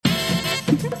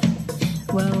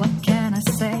Well, what can I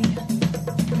say?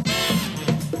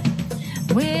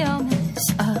 We all mess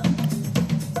up.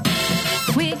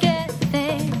 We get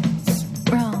things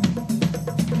wrong.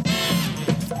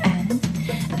 And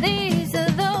these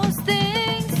are those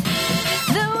things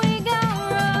that we got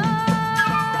wrong.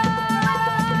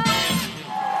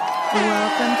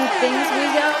 Welcome to Things We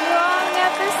Got Wrong,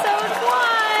 episode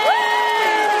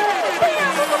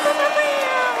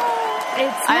 1.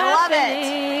 It's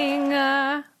happening.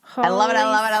 I love it. I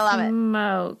love it. I love it.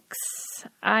 Smokes.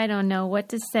 I don't know what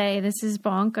to say. This is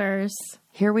bonkers.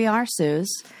 Here we are,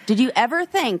 Suze. Did you ever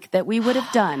think that we would have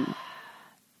done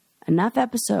enough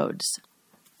episodes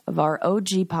of our OG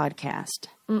podcast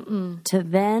to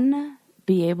then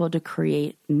be able to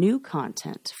create new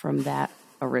content from that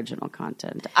original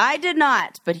content? I did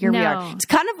not, but here we are. It's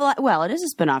kind of like, well, it is a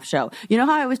spin-off show. You know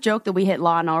how I always joke that we hit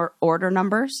Law and Order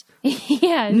numbers?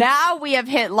 Yeah. Now we have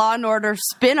hit Law and Order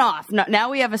spin-off. Now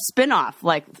we have a spin-off.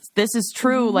 Like, this is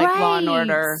true, like Law and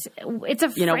Order. It's a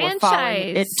franchise. We're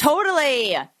following it.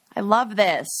 Totally. I love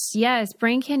this. Yes.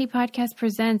 Brain Candy Podcast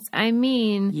presents. I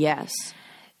mean, yes.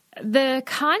 The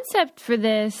concept for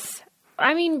this,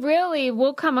 I mean, really,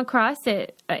 we'll come across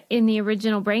it in the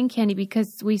original Brain Candy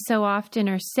because we so often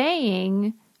are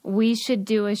saying we should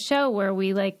do a show where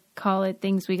we call it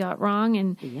Things We Got Wrong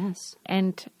and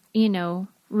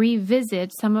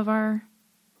revisit some of our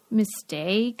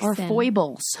mistakes or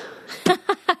foibles.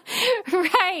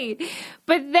 Right.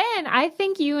 But then I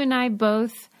think you and I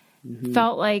both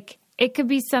felt like it could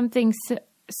be something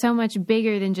so much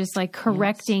bigger than just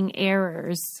correcting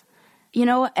errors. You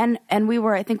know, and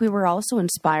I think we were also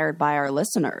inspired by our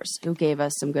listeners who gave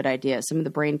us some good ideas. Some of the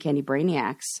Brain Candy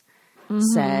Brainiacs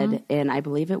said, and I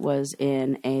believe it was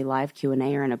in a live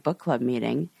Q&A or in a book club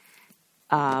meeting,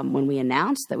 when we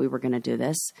announced that we were going to do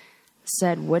this,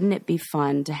 said, wouldn't it be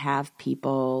fun to have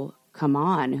people come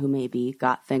on who maybe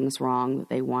got things wrong that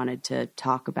they wanted to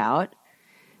talk about?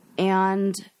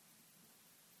 And,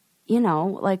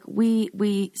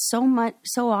 we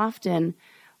so often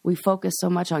we focus so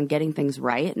much on getting things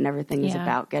right, and everything is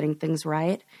about getting things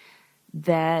right,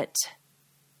 that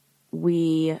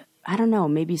we,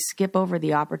 maybe skip over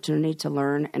the opportunity to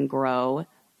learn and grow.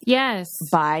 Yes.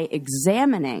 By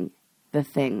examining the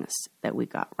things that we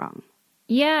got wrong.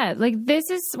 Yeah. This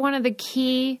is one of the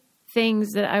key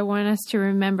things that I want us to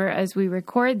remember as we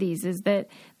record these, is that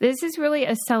this is really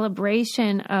a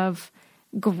celebration of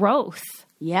growth.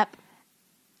 Yep.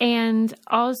 And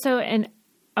also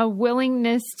a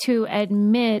willingness to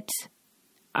admit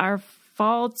our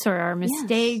faults or our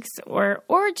mistakes, or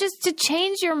just to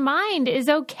change your mind is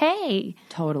okay.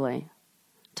 Totally.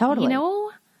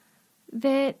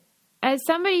 That as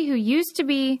somebody who used to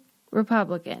be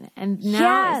Republican and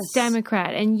now is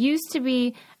Democrat and used to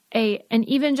be an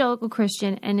evangelical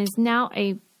Christian and is now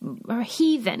a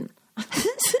heathen,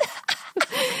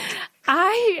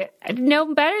 I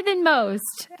know better than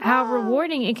most how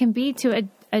rewarding it can be to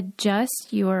adjust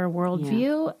your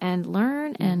worldview and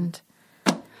learn and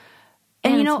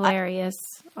it's hilarious.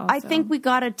 I think we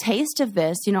got a taste of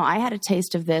this. I had a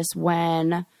taste of this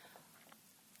when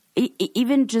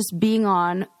even just being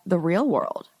on The Real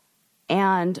World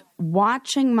and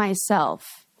watching myself.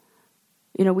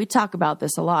 We talk about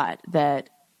this a lot, that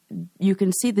you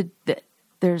can see that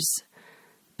there's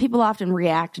people often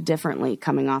react differently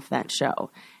coming off that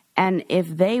show. And if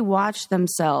they watch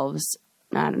themselves,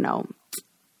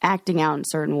 acting out in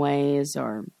certain ways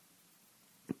or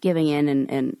giving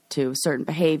in to certain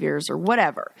behaviors or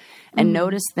whatever, and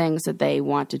notice things that they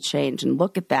want to change and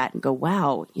look at that and go,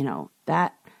 wow,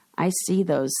 that I see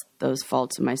those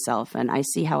faults in myself and I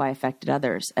see how I affected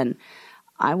others and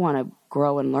I want to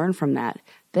grow and learn from that.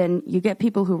 Then you get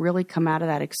people who really come out of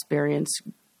that experience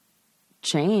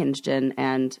changed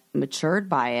and matured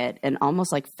by it and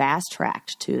almost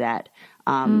fast-tracked to that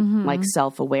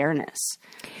self-awareness,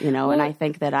 and I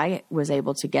think that I was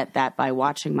able to get that by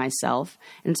watching myself.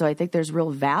 And so I think there's real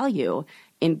value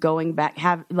in going back,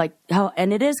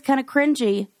 and it is kind of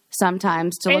cringy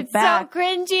sometimes to look back. It's so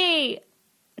cringy.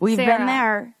 We've been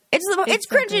there. It's so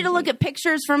cringy to look at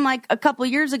pictures from a couple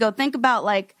of years ago. Think about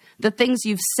the things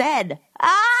you've said.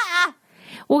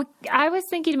 Well, I was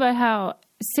thinking about how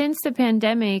since the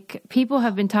pandemic, people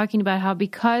have been talking about how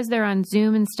because they're on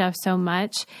Zoom and stuff so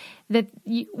much, that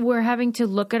we're having to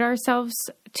look at ourselves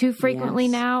too frequently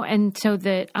now. And so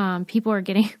that people are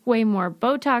getting way more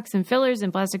Botox and fillers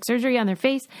and plastic surgery on their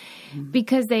face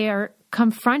because they are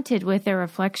confronted with their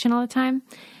reflection all the time.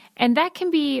 And that can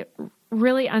be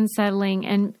really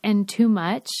unsettling and too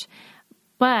much.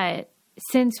 But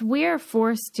since we're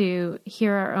forced to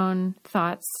hear our own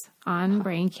thoughts on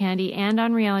brain candy and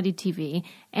on reality TV,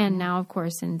 and now, of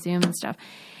course, in Zoom and stuff,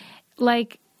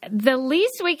 like, the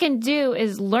least we can do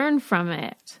is learn from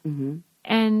it. Mm-hmm.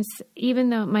 And even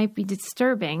though it might be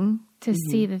disturbing to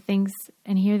see the things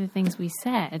and hear the things we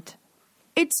said,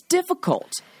 it's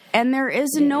difficult. And there is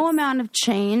no amount of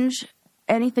change,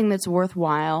 anything that's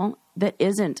worthwhile, that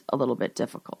isn't a little bit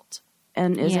difficult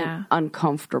and isn't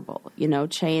uncomfortable. You know,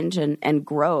 change and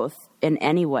growth in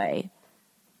any way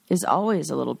is always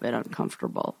a little bit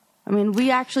uncomfortable. I mean, we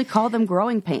actually call them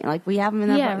growing pains. Like, we have them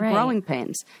in growing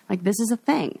pains. Like, this is a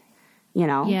thing, you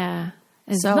know? Yeah.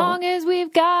 As long as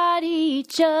we've got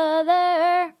each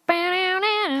other,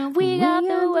 we got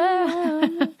the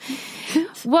world.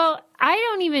 Well, I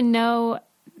don't even know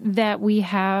that we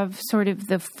have sort of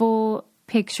the full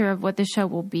picture of what the show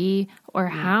will be or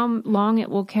how long it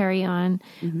will carry on.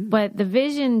 Mm-hmm. But the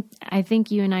vision I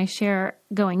think you and I share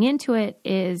going into it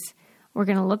is we're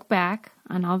going to look back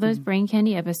on all those Brain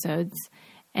Candy episodes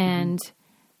and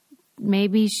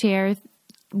maybe share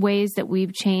ways that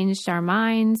we've changed our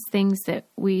minds, things that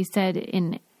we said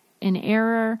in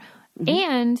error,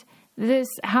 and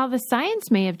how the science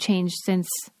may have changed since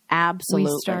we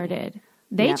started.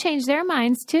 They changed their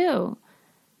minds too.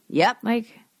 Yep.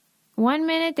 Like, one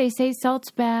minute they say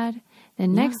salt's bad, the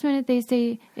next minute they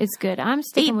say it's good. I'm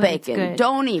sticking with bacon. It's good.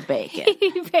 Don't eat bacon.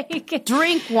 Eat bacon.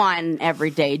 Drink wine every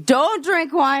day. Don't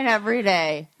drink wine every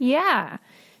day. Yeah.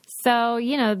 So,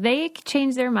 you know, they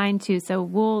changed their mind too. So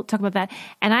we'll talk about that.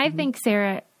 And I think,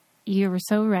 Sarah, you were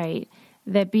so right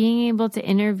that being able to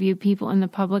interview people in the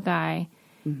public eye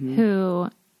who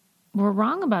were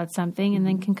wrong about something and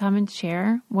then can come and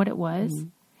share what it was.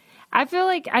 I feel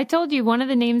like I told you one of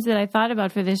the names that I thought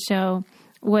about for this show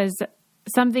was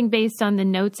something based on the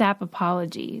Notes app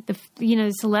apology. The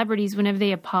celebrities, whenever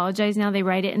they apologize now, they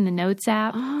write it in the Notes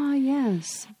app. Oh,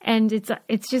 yes. And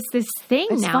it's just this thing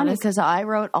now. It's funny because I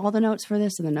wrote all the notes for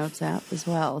this in the Notes app as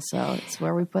well. So it's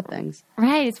where we put things.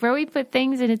 Right. It's where we put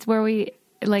things, and it's where we,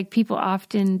 like, people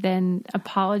often then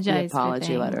apologize. The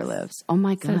apology letter lives. Oh,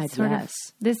 my God, so yes.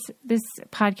 This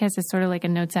podcast is sort of like a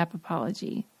Notes app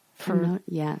apology. Forever.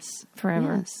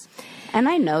 Yes. And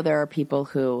I know there are people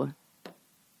who...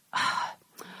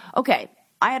 Okay,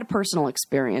 I had a personal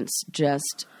experience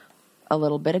just a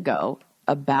little bit ago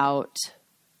about,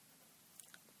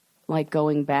 like,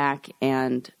 going back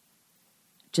and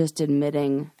just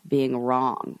admitting being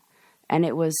wrong. And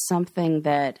it was something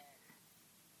that,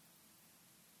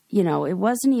 you know, it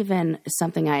wasn't even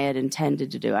something I had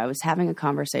intended to do. I was having a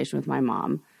conversation with my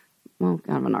mom. Well,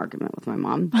 kind of an argument with my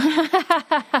mom.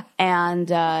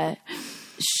 And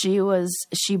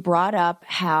she brought up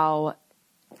how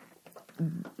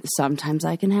sometimes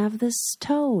I can have this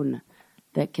tone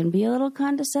that can be a little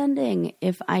condescending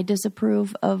if I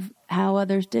disapprove of how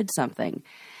others did something.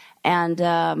 And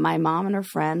my mom and her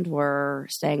friend were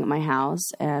staying at my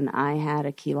house, and I had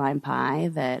a key lime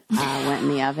pie that went in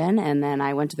the oven. And then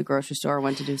I went to the grocery store,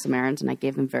 went to do some errands, and I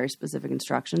gave them very specific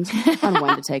instructions on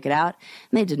when to take it out.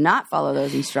 And they did not follow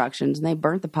those instructions, and they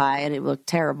burnt the pie, and it looked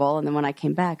terrible. And then when I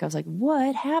came back, I was like,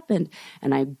 what happened?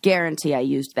 And I guarantee I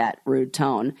used that rude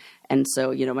tone. And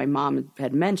so, you know, my mom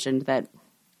had mentioned that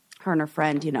her and her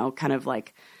friend, you know, kind of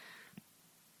like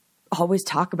always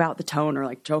talk about the tone or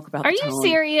like joke about the tone. Are you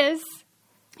serious?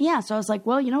 Yeah. So I was like,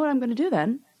 well, you know what I'm going to do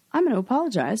then? I'm going to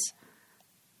apologize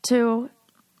to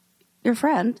your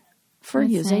friend for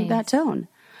using that tone.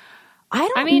 I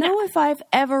don't know if I've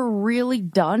ever really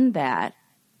done that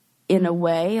in a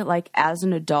way, like as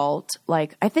an adult.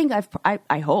 Like, I think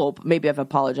I hope maybe I've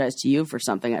apologized to you for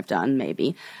something I've done,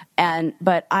 maybe.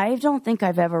 But I don't think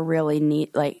I've ever really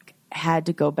had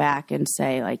to go back and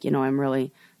say, like, you know, I'm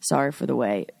really sorry for the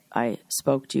way I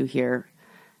spoke to you here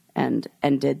and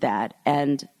did that.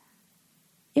 And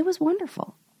it was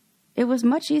wonderful. It was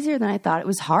much easier than I thought. It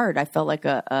was hard. I felt like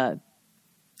I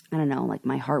don't know, like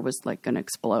my heart was like going to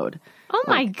explode. Oh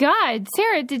my God.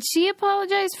 Sarah, did she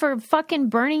apologize for fucking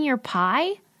burning your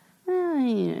pie?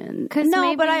 No,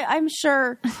 but I'm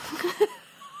sure,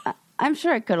 I'm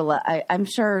sure I could have I'm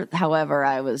sure, however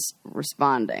I was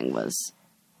responding was...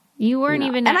 You weren't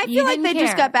even... And I feel like they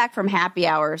just got back from happy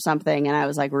hour or something, and I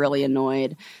was like really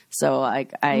annoyed. So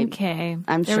like okay,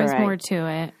 I'm sure there was more to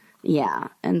it. Yeah,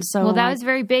 and so... Well, that was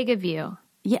very big of you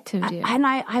to do. And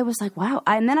I was like, wow.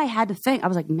 And then I had to think. I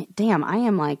was like, damn, I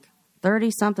am like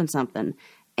 30-something.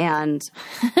 And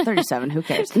 37, who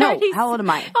cares? 30, no, how old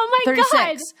am I? Oh my 36,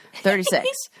 God. 36.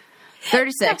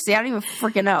 36. See, I don't even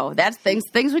freaking know. That's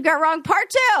things we got wrong.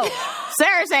 Part 2.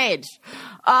 Sarah's age.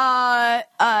 But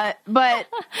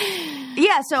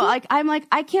yeah, so like, I'm like,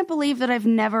 I can't believe that I've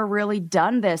never really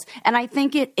done this. And I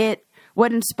think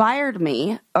what inspired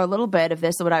me a little bit of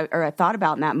this, I thought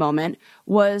about in that moment,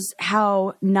 was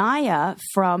how Naya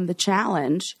from the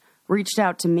challenge reached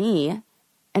out to me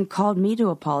and called me to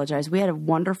apologize. We had a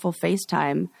wonderful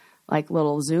FaceTime, like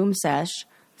little Zoom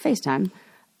FaceTime.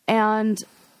 And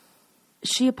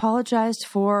she apologized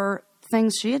for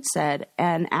things she had said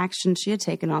and actions she had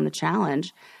taken on the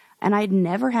challenge. And I'd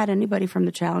never had anybody from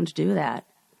the challenge do that.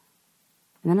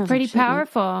 And then I was Pretty like,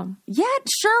 powerful. Yeah, it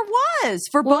sure was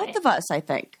for both of us, I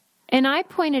think. And I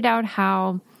pointed out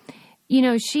how, you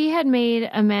know, she had made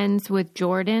amends with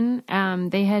Jordan.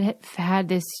 They had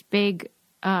this big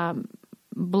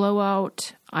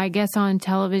blowout, I guess, on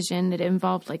television that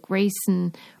involved like race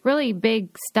and really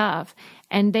big stuff.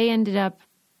 And they ended up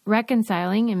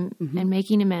reconciling and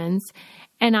making amends.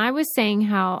 And I was saying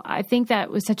how I think that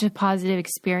was such a positive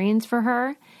experience for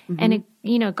her. And it,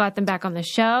 you know, got them back on the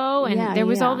show. And there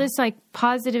was all this like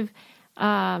positive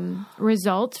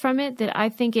results from it that I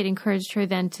think it encouraged her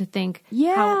then to think,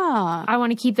 how I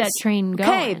want to keep that train going.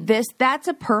 Okay, that's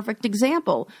a perfect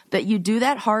example that you do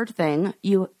that hard thing.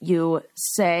 You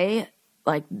say,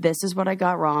 like, this is what I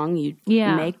got wrong. You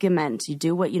make amends. You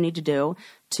do what you need to do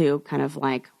to kind of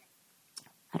like,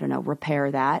 I don't know,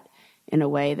 repair that in a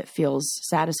way that feels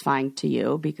satisfying to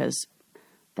you, because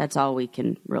that's all we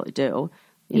can really do.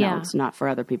 You know, it's not for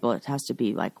other people. It has to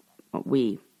be like what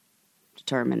we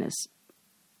determine is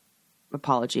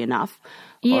apology enough,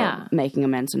 or making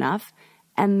amends enough,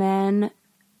 and then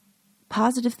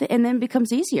and then it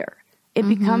becomes easier. It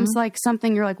becomes like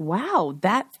something you're like, wow,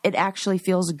 that it actually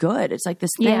feels good. It's like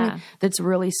this thing that's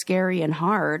really scary and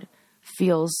hard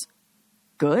feels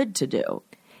good to do.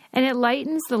 And it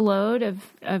lightens the load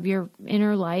of your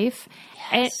inner life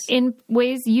in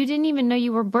ways you didn't even know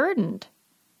you were burdened.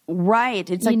 Right.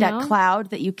 It's like that cloud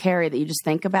that you carry that you just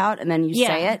think about, and then you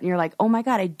say it and you're like, oh my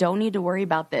God, I don't need to worry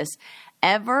about this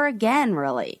ever again,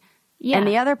 really. Yeah. And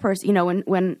the other person, you know,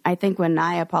 when I think when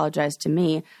Naya apologized to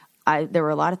me, there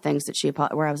were a lot of things that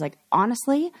where I was like,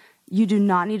 honestly, you do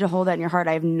not need to hold that in your heart.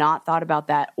 I have not thought about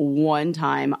that one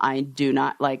time. I do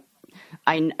not like,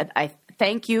 I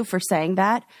thank you for saying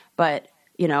that, but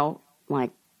you know,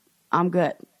 like, I'm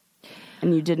good.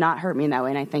 And you did not hurt me in that way.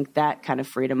 And I think that kind of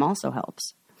freedom also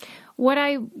helps. What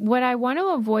I want to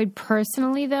avoid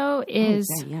personally, though, is,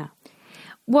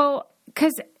 well,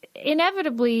 because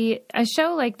inevitably a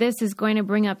show like this is going to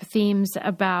bring up themes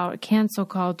about cancel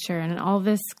culture and all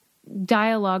this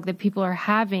dialogue that people are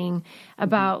having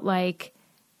about, like,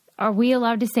 are we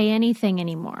allowed to say anything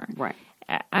anymore? Right.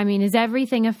 I mean, is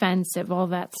everything offensive? All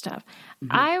that stuff.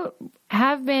 I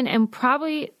have been and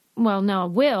probably,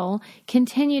 will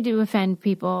continue to offend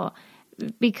people,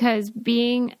 because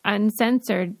being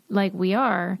uncensored like we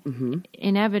are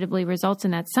inevitably results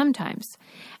in that sometimes.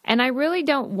 And I really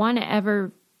don't want to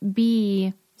ever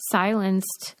be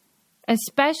silenced,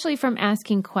 especially from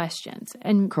asking questions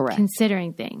and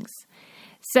considering things.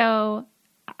 So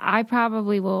I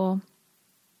probably will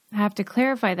have to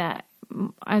clarify that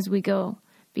as we go,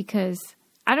 because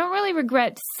I don't really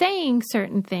regret saying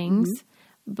certain things,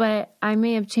 but I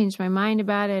may have changed my mind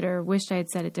about it or wished I had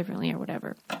said it differently or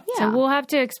whatever. Yeah. So we'll have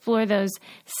to explore those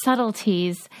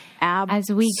subtleties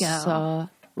as we go.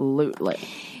 Absolutely.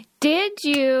 Did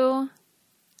you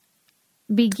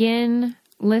begin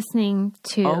listening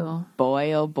to oh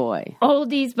boy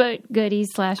oldies but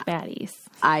goodies / baddies?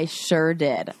 I sure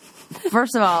did.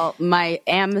 First of all, my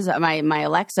Amazon, my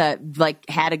Alexa, like,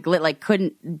 had a glitch, like,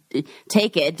 couldn't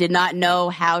take it, did not know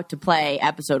how to play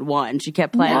episode 1. She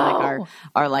kept playing like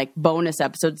our like bonus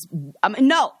episodes.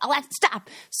 No, Alexa, stop.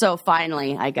 So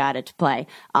finally I got it to play.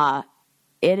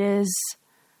 It is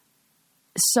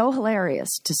so hilarious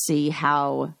to see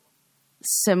how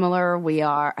similar we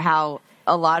are, how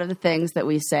a lot of the things that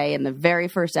we say in the very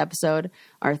first episode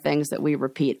are things that we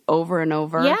repeat over and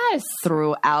over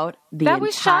throughout the entire... That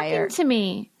was shocking to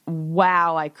me.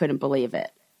 Wow, I couldn't believe it.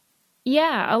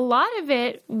 Yeah, a lot of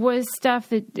it was stuff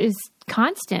that is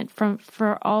constant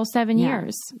for all 7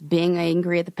 years. Being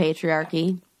angry at the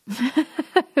patriarchy.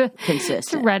 Consistent.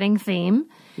 It's a running theme.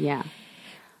 Yeah.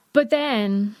 But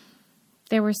then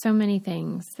there were so many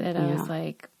things that I was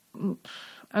like...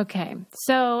 Okay,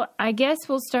 so I guess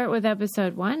we'll start with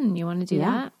episode 1. You want to do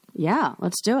that? Yeah,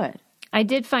 let's do it. I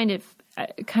did find it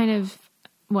kind of,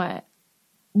 what?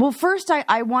 Well, first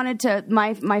I wanted to,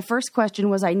 my first question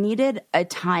was I needed a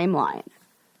timeline.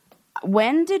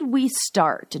 When did we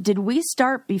start? Did we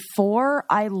start before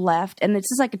I left? And this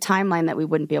is like a timeline that we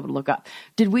wouldn't be able to look up.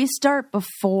 Did we start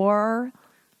before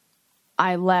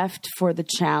I left for the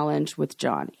challenge with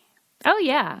Johnny? Oh,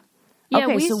 yeah. Yeah,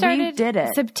 Okay, we so we started did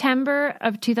it. September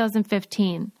of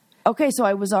 2015. Okay, so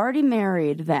I was already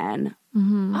married then.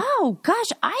 Mm-hmm. Oh, gosh,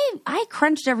 I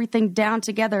crunched everything down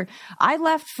together. I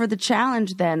left for the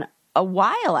challenge then a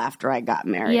while after I got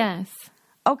married. Yes.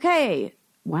 Okay.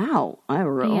 Wow.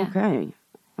 Yeah. Okay.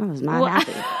 I was not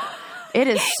happy. It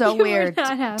is so You were weird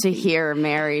not happy. to hear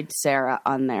married Sarah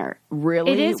on there.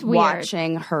 Really It is weird.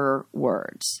 watching her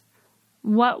words.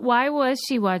 Why was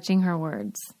she watching her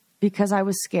words? Because I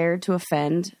was scared to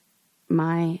offend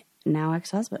my now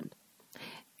ex-husband.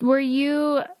 Were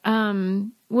you,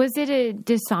 was it a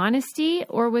dishonesty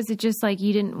or was it just like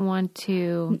you didn't want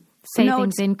to say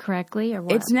things incorrectly or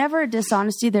what? It's never a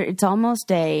dishonesty. It's almost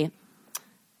this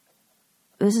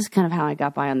is kind of how I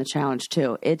got by on the challenge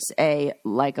too. It's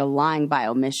like a lying by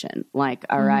omission, like,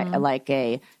 all right, like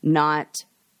a not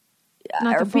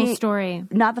the full story,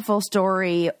 not the full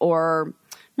story, or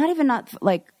not even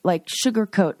like not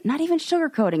even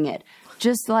sugarcoating it.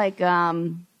 Just like, yeah,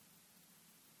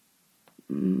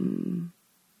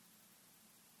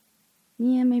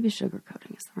 maybe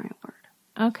sugarcoating is the right word.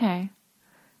 Okay.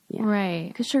 Yeah. Right.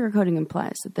 Because sugarcoating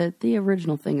implies that the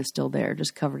original thing is still there,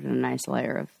 just covered in a nice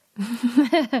layer of,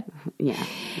 yeah,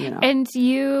 And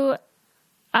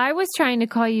I was trying to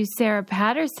call you Sarah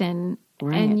Patterson,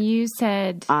 right. And you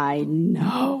said, I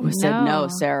know. Said no,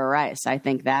 Sarah Rice. I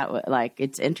think that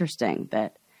it's interesting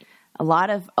that a lot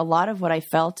of what I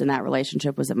felt in that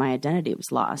relationship was that my identity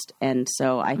was lost, and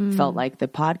so I felt like the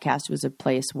podcast was a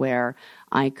place where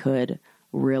I could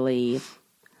really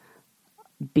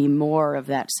be more of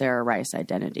that Sarah Rice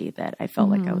identity that I felt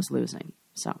like I was losing.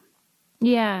 So.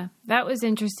 Yeah, that was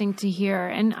interesting to hear.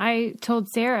 And I told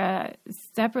Sarah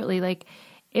separately, like,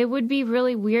 it would be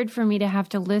really weird for me to have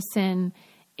to listen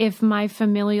if my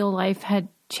familial life had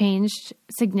changed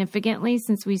significantly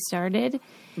since we started.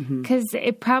 Because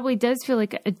it probably does feel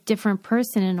like a different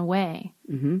person in a way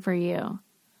for you.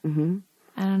 Mm-hmm.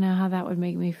 I don't know how that would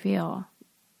make me feel.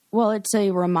 Well, it's a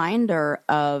reminder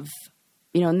of,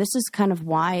 and this is kind of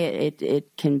why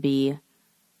it can be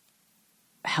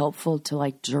helpful to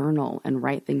like journal and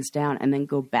write things down and then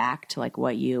go back to like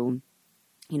what you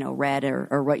read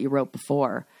or what you wrote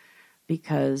before,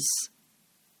 because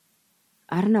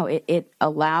I don't know, it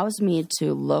allows me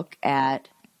to look at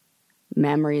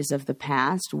memories of the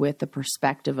past with the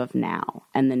perspective of now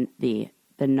and then the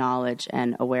knowledge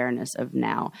and awareness of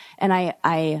now. And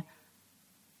I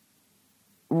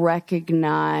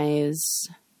recognize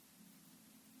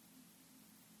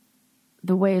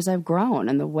the ways I've grown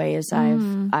and the ways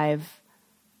I've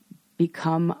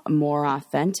become more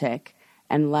authentic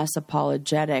and less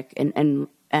apologetic.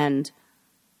 And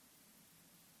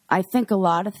I think a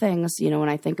lot of things, when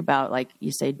I think about, like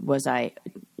you say, was I,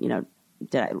 did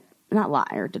I not lie,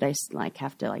 or did I like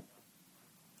have to like,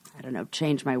 I don't know,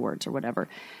 change my words or whatever.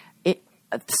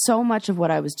 So much of what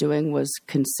I was doing was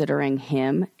considering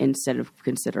him instead of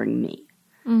considering me.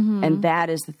 Mm-hmm. And that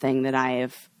is the thing that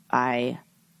I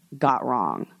got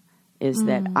wrong, is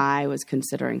that I was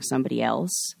considering somebody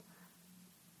else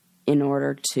in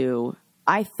order to,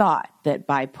 I thought that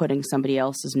by putting somebody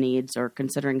else's needs or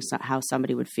considering how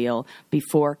somebody would feel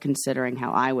before considering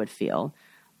how I would feel,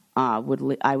 I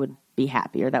would be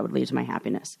happy, or that would lead to my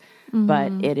happiness. Mm-hmm.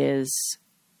 But it is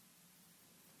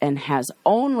and has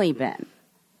only been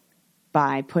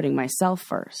by putting myself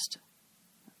first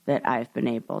that I've been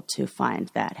able to find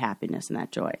that happiness and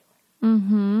that joy.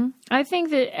 Mm-hmm. I think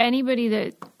that anybody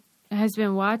that has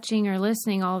been watching or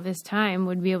listening all this time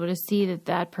would be able to see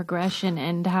that progression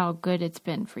and how good it's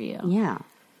been for you. Yeah.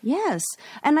 Yes.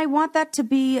 And I want that to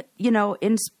be,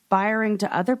 inspiring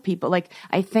to other people. Like,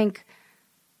 I think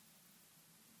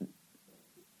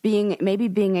being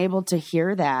able to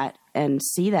hear that and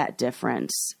see that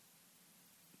difference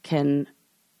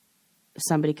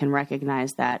somebody can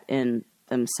recognize that in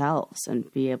themselves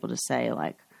and be able to say,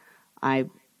 like, I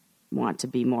want to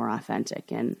be more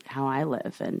authentic in how I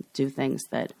live and do things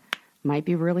that might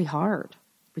be really hard,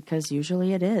 because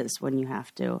usually it is when you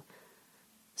have to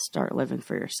start living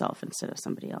for yourself instead of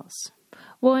somebody else.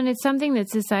 Well, and it's something that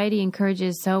society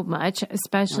encourages so much,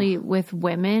 especially with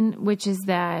women, which is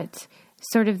that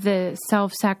sort of the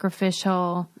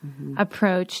self-sacrificial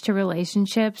approach to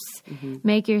relationships.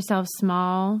 Make yourself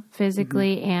small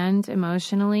physically and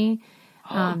emotionally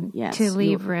Yes. to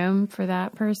leave room for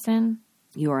that person.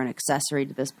 You are an accessory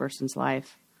to this person's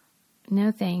life.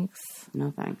 No thanks.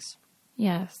 No thanks.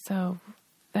 Yeah, so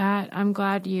I'm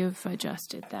glad you've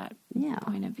adjusted that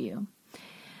point of view.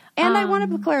 And I want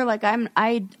to be clear, like I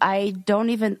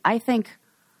think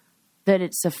that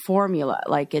it's a formula,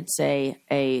 like it's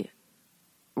a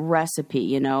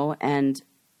recipe, and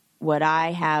what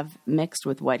I have mixed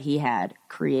with what he had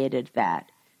created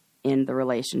that in the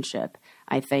relationship.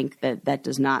 I think that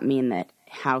does not mean that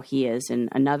how he is in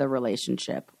another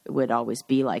relationship would always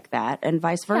be like that, and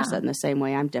vice versa. In the same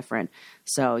way, I'm different.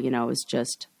 So, you know, it's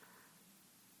just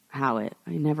how I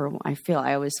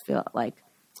always feel like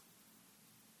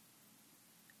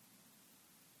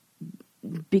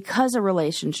because a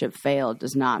relationship failed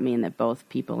does not mean that both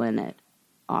people in it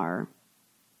are,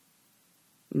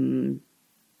 you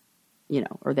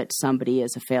know, or that somebody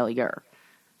is a failure.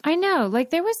 I know.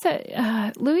 Like there was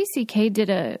Louis C.K.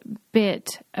 did a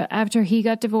bit after he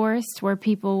got divorced where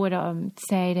people would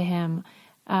say to him,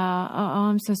 oh,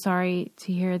 I'm so sorry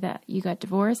to hear that you got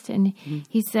divorced. And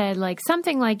he said like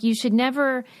something like, you should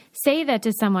never say that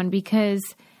to someone because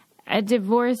a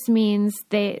divorce means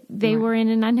they were in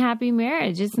an unhappy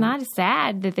marriage. It's not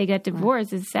sad that they got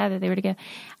divorced. It's sad that they were together.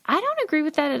 I don't agree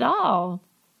with that at all.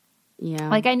 Yeah.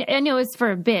 Like I know it's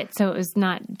for a bit, so it was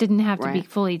didn't have to be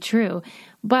fully true.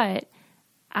 But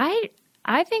I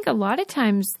think a lot of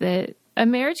times that a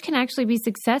marriage can actually be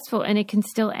successful and it can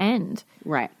still end.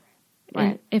 Right.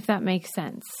 If that makes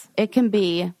sense. It can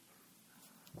be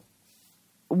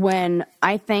when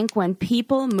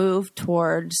people move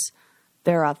towards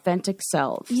their authentic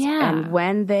selves. Yeah. And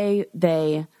when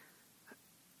they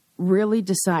really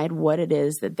decide what it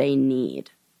is that they need.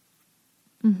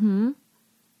 Mm-hmm.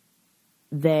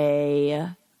 They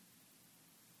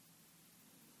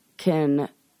can,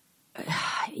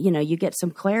 you know, you get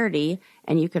some clarity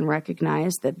and you can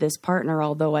recognize that this partner,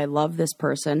 although I love this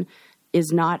person,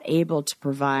 is not able to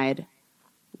provide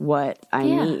what I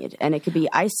need. And it could be,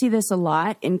 I see this a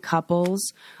lot in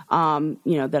couples, you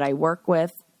know, that I work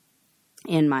with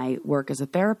in my work as a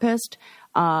therapist,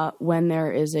 when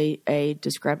there is a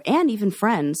discrepancy, and even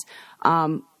friends,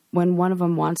 when one of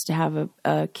them wants to have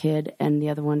a kid and the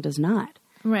other one does not.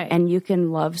 Right. And you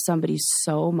can love somebody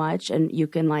so much and you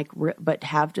can but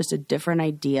have just a different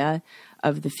idea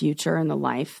of the future and the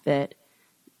life that,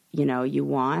 you know, you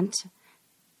want.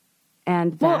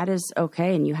 And that is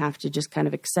okay. And you have to just kind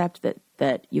of accept that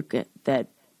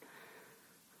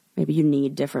maybe you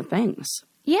need different things.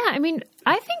 Yeah. I mean,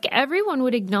 I think everyone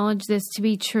would acknowledge this to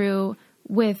be true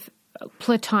with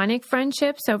platonic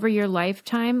friendships over your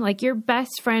lifetime. Like your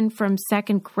best friend from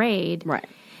second grade. Right.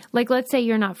 Like, let's say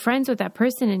you're not friends with that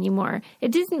person anymore.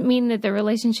 It doesn't mean that the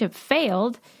relationship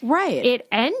failed. Right. It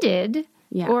ended.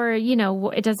 Yeah. Or, you know,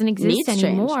 it doesn't exist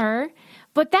anymore. Changed.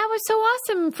 But that was so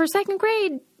awesome for second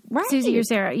grade, right. Susie or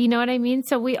Sarah. You know what I mean?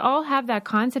 So we all have that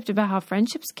concept about how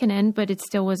friendships can end, but it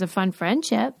still was a fun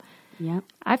friendship. Yep.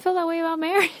 I feel that way about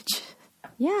marriage.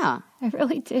 Yeah. I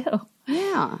really do.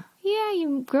 Yeah. Yeah,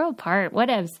 you grow apart.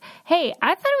 Whatevs. Hey,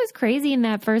 I thought it was crazy in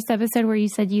that first episode where you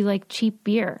said you like cheap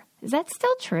beer. Is that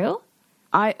still true?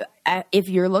 If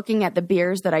you're looking at the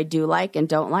beers that I do like and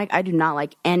don't like, I do not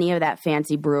like any of that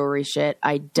fancy brewery shit.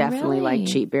 I definitely like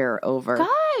cheap beer over. Gosh,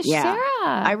 Sarah.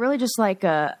 I really just like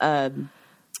a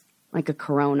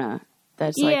Corona.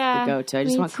 That's like the go-to. I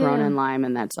just want Corona and lime,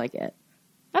 and that's like it.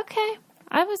 Okay.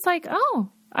 I was like, oh,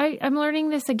 I'm learning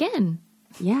this again.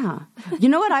 Yeah. You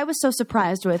know what? I was so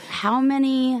surprised with how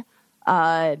many,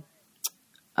 how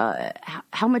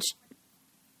much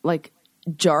like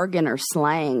jargon or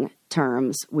slang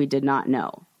terms we did not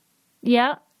know.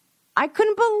 Yeah. I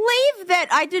couldn't believe that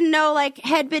I didn't know like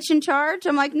head bitch in charge.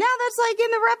 I'm like, no, that's like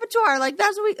in the repertoire. Like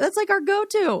that's like our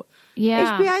go-to.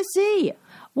 Yeah. HBIC.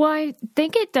 Well, I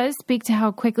think it does speak to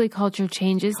how quickly culture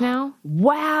changes now.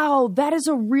 Wow. That is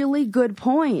a really good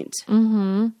point.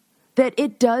 Mm-hmm. That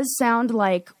it does sound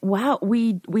like, wow,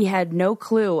 we had no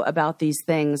clue about these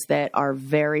things that are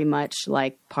very much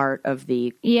like part of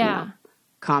the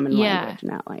common language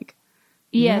now. Like,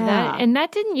 that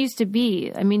didn't used to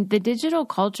be. I mean, the digital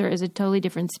culture is a totally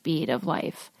different speed of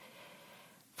life,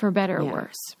 for better or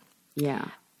worse. Yeah.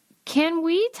 Can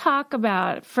we talk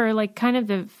about, for like kind of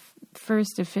the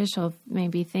first official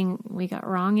maybe thing we got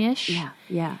wrong-ish?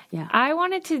 Yeah. I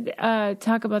wanted to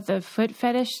talk about the foot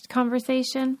fetish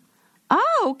conversation.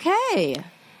 Oh, okay.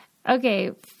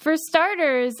 Okay, for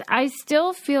starters, I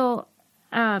still feel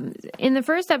in the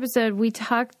first episode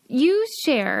you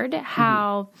shared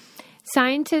how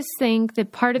scientists think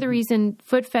that part of the reason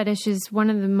foot fetish is one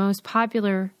of the most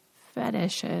popular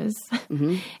fetishes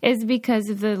is because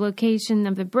of the location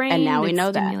of the brain. And now we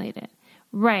know stimulated.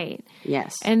 Right.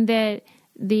 Yes. And that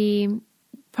the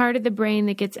part of the brain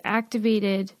that gets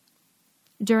activated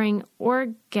during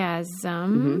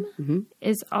orgasm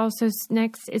is also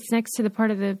next to the part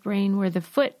of the brain where the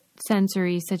foot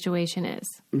sensory situation is.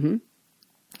 Mm-hmm.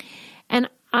 And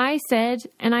I said,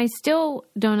 and I still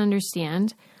don't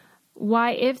understand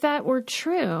why, if that were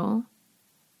true,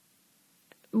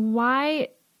 why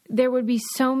there would be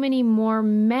so many more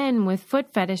men with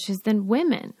foot fetishes than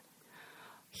women.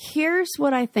 Here's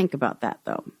what I think about that,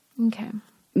 though. Okay.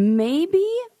 Maybe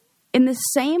in the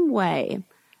same way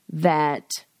that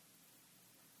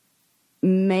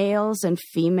males and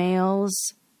females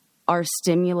are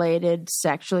stimulated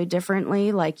sexually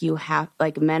differently, like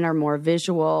men are more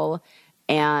visual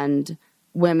and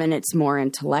women it's more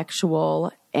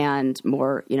intellectual and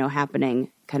more,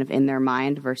 happening kind of in their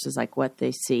mind versus like what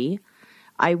they see.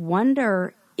 I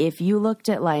wonder if you looked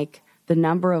at like the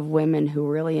number of women who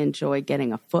really enjoy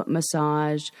getting a foot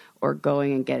massage or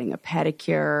going and getting a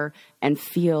pedicure and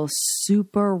feel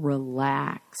super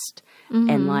relaxed.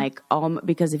 And like,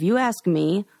 because if you ask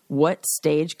me what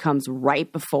stage comes right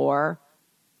before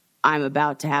I'm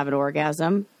about to have an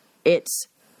orgasm, it's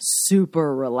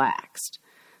super relaxed.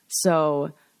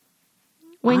 So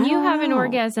when you have an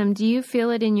orgasm, do you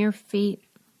feel it in your feet?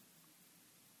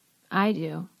 I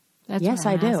do. That's yes,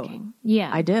 what I'm I do. asking. Yeah,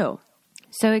 I do.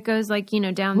 So it goes like,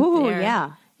 down Ooh, there.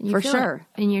 yeah, and you for feel sure.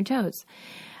 it in your toes.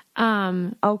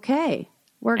 Okay.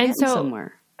 We're getting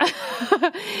somewhere.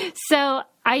 So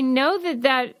I know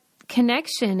that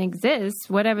connection exists,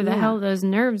 whatever the hell those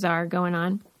nerves are going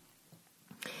on.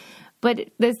 But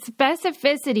the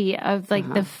specificity of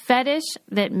like the fetish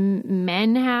that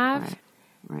men have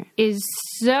is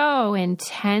so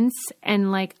intense.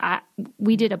 And like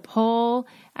we did a poll.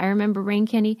 I remember Rain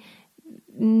Candy.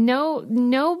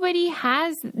 Nobody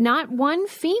has, not one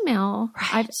female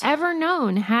I've ever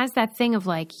known has that thing of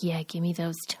like, yeah, give me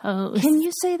those toes. Can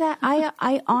you say that?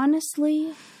 I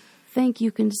honestly think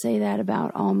you can say that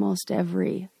about almost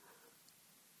every,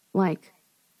 like,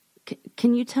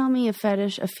 can you tell me a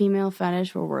female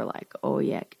fetish where we're like, oh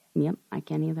yeah, yep, I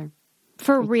can't either.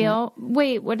 For real?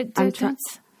 Wait,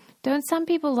 don't some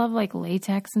people love like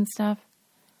latex and stuff?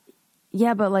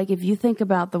 Yeah, but like if you think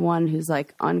about the one who's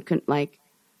like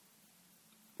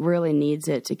really needs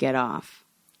it to get off.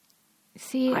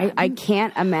 See, I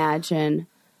can't imagine.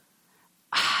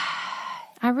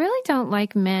 I really don't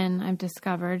like men, I've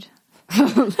discovered.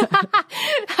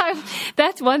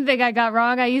 That's one thing I got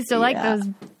wrong. I used to like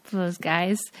those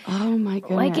guys. Oh my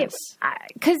goodness. Like it,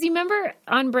 because you remember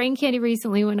on Brain Candy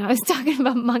recently when I was talking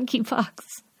about monkeypox?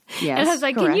 Yes, and I was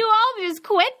like, correct. Can you all just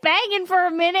quit banging for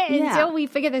a minute until we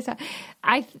figure this out?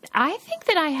 I think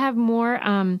that I have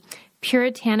more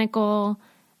puritanical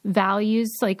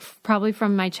values, like probably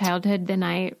from my childhood, than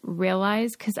I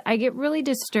realize, because I get really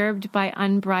disturbed by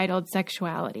unbridled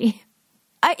sexuality.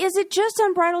 Is it just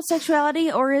unbridled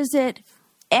sexuality, or is it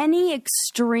any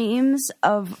extremes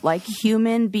of like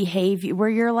human behavior where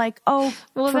you're like, oh,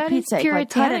 well, for Pete's sake, like,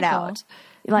 cut it out?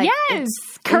 Like, yes,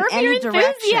 curb your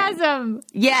enthusiasm.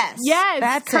 Yes,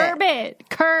 that's curb it.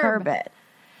 Curb it.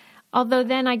 Although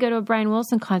then I go to a Brian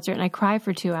Wilson concert and I cry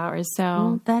for 2 hours,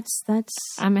 so that's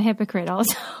I'm a hypocrite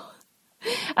also.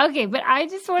 Okay, but I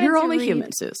just wanted You're to only read.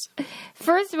 human, Sus.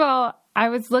 First of all, I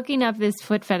was looking up this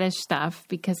foot fetish stuff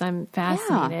because I'm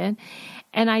fascinated.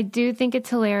 And I do think it's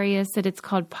hilarious that it's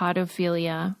called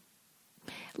podophilia.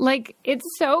 Like, it's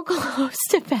so close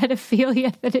to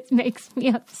pedophilia that it makes me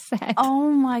upset. Oh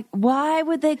my, why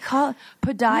would they call it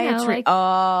podiatry?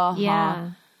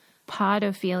 Yeah.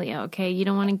 Podophilia, okay? You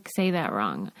don't want to say that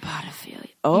wrong. Podophilia.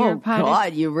 Oh,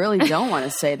 God, you really don't want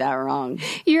to say that wrong.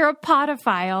 You're a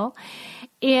podophile.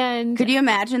 And could you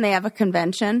imagine they have a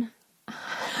convention?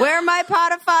 Where are my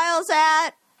podophiles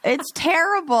at? It's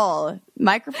terrible.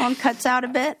 Microphone cuts out a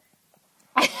bit.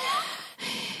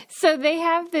 So they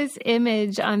have this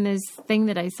image on this thing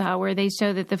that I saw where they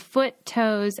show that the foot,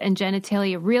 toes, and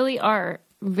genitalia really are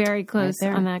very close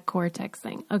on that cortex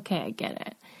thing. Okay, I get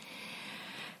it.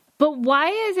 But why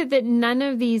is it that none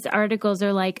of these articles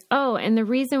are like, oh, and the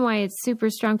reason why it's super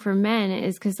strong for men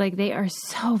is because like they are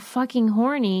so fucking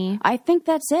horny. I think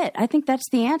that's it. I think that's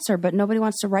the answer, but nobody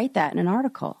wants to write that in an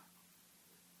article.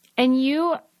 And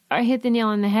you hit the nail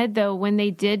on the head, though. When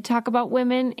they did talk about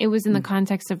women, it was in the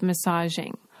context of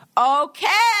massaging. Okay.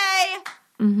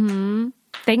 Mm-hmm.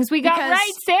 Things we got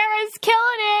right. Sarah's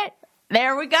killing it.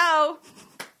 There we go.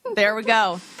 There we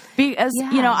go. Because,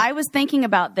 I was thinking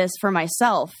about this for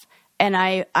myself, and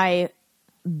I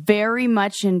very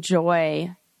much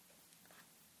enjoy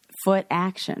foot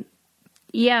action.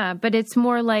 Yeah, but it's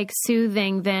more like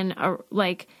soothing than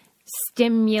like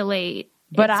stimulate.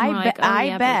 But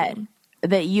I bet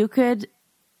that you could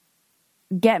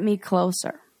get me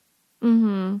closer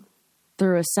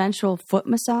through a sensual foot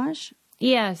massage.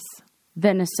 Yes.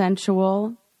 Than a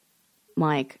sensual,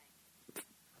 like,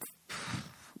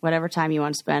 whatever time you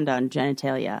want to spend on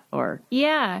genitalia or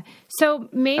so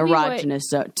maybe erogenous.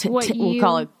 We'll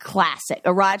call it classic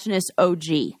erogenous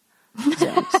OG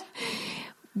zones.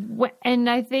 And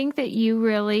I think that you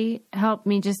really helped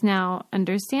me just now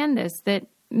understand this, that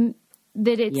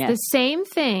it's the same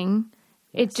thing.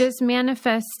 Yes. It just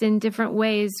manifests in different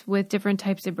ways with different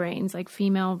types of brains, like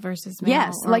female versus male.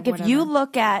 Yes, like whatever. if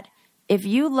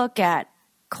you look at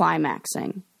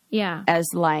climaxing, as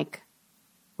like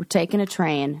we're taking a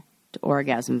train to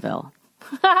Orgasmville.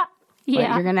 But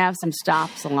you're going to have some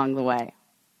stops along the way.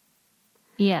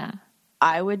 Yeah.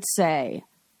 I would say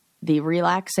the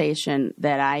relaxation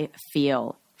that I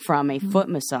feel from a foot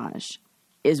massage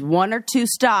is 1 or 2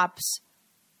 stops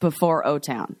before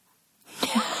O-Town.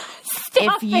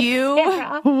 If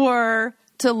you were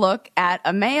to look at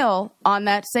a male on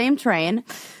that same train,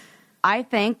 I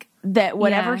think that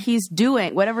whatever he's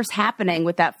doing, whatever's happening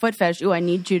with that foot fetish, I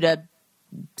need you to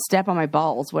step on my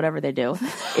balls, whatever they do,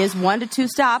 is 1 to 2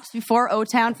 stops before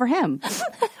O-Town for him.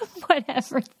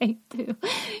 Whatever they do.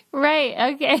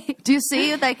 Right. Okay. Do you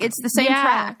see? Like, it's the same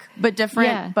track, but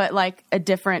different, but like a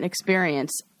different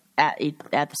experience at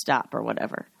the stop or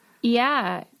whatever.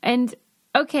 Yeah. And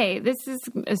okay, this is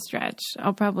a stretch.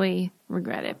 I'll probably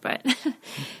regret it, but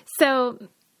so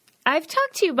I've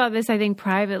talked to you about this, I think,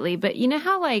 privately, but you know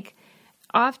how like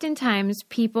oftentimes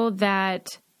people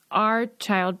that are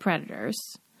child predators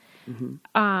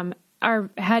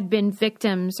had been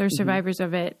victims or survivors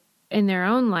of it in their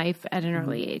own life at an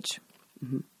early age.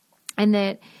 And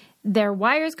that their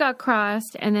wires got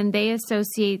crossed and then they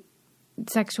associate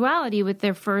sexuality with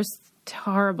their first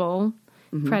horrible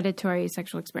predatory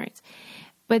sexual experience.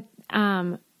 But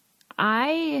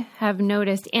I have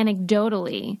noticed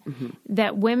anecdotally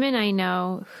that women I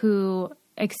know who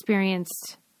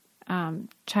experienced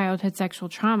childhood sexual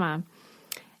trauma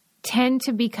tend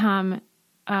to become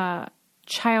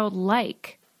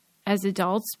childlike as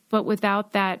adults, but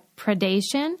without that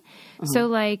predation. So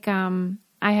like, I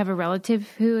have a relative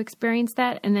who experienced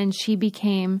that, and then she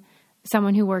became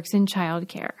someone who works in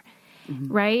childcare,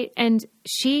 right? And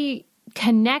she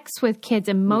connects with kids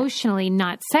emotionally,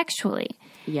 not sexually.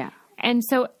 Yeah. And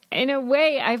so in a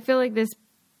way, I feel like this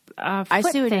I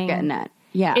see what you're getting at.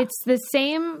 Yeah. It's the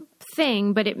same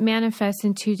thing, but it manifests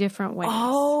in 2 different ways.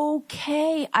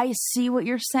 Okay. I see what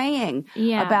you're saying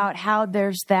about how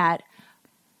there's that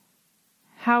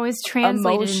how is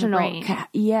translated in the brain.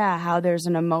 How there's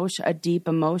a deep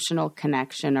emotional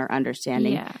connection or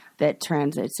understanding that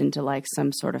translates into like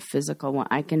some sort of physical one.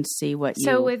 I can see what you...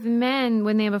 So with men,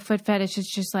 when they have a foot fetish,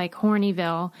 it's just like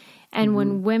Hornyville. And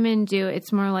when women do,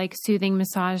 it's more like soothing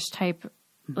massage type.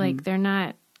 Like they're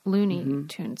not Looney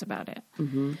Tunes about it.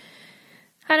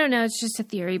 I don't know. It's just a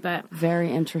theory, but... Very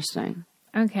interesting.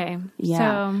 Okay.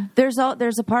 Yeah. So there's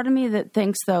a part of me that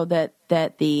thinks, though, that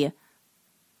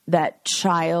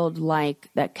childlike,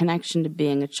 that connection to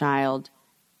being a child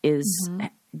is,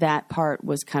 that part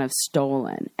was kind of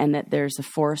stolen, and that there's a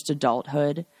forced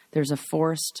adulthood, there's a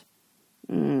forced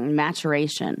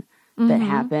maturation that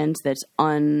happens that's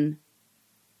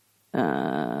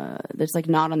that's like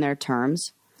not on their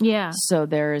terms. Yeah. So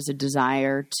there is a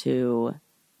desire to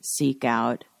seek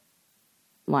out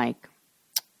like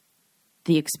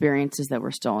the experiences that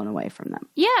were stolen away from them.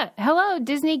 Yeah. Hello,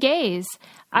 Disney gays.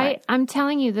 Right. I'm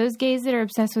telling you, those gays that are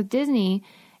obsessed with Disney,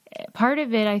 part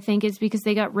of it, I think, is because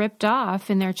they got ripped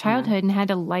off in their childhood and had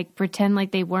to like pretend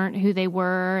like they weren't who they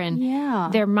were,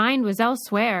 and their mind was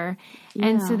elsewhere. Yeah.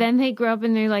 And so then they grow up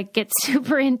and they like get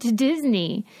super into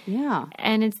Disney. Yeah.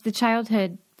 And it's the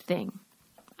childhood thing.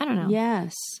 I don't know.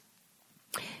 Yes.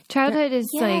 Childhood is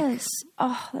like,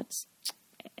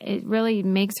 it really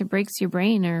makes or breaks your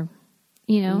brain, or,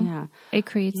 you know, it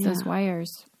creates those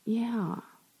wires. Yeah.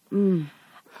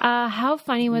 How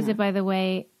funny was it, by the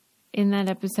way, in that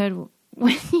episode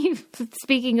when you,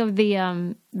 speaking of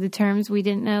the terms we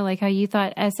didn't know, like how you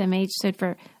thought SMH stood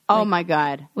for, oh my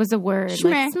God, was a word.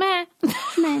 Shmeh. Like,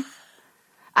 smeh.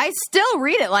 I still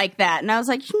read it like that. And I was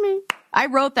like, shmeh. I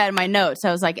wrote that in my notes.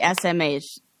 I was like, SMH,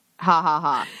 ha ha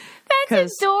ha.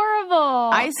 That's adorable.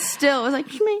 I still was like,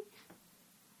 shmeh.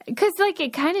 Because, like,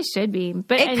 it kind of should be.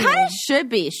 But it kind of should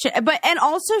be. But, and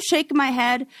also shake my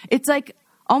head. It's like,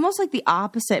 almost like the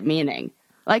opposite meaning.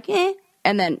 Like,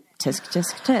 and then tisk,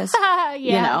 tisk, tisk.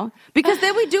 You know? Because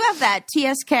then we do have that.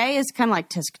 TSK is kind of like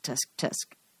tisk, tisk,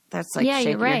 tisk. That's like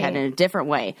shaking your head in a different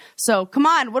way. So, come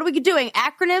on. What are we doing?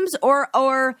 Acronyms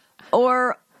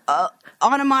or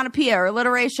onomatopoeia or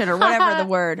alliteration or whatever the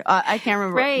word. I can't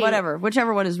remember. Right. Whatever.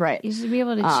 Whichever one is right. You should be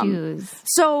able to choose.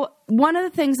 So, one of the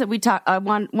things that we talk,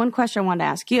 one question I wanted to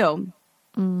ask you,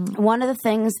 one of the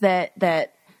things that,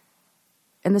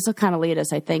 and this will kind of lead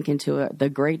us, I think, into the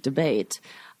great debate,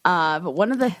 but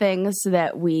one of the things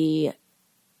that we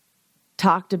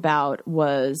talked about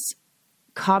was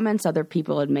comments other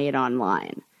people had made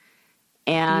online.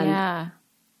 And Yeah.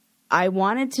 I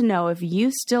wanted to know if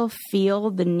you still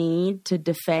feel the need to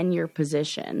defend your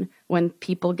position when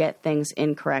people get things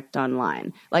incorrect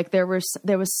online. Like there was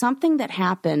something that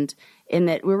happened in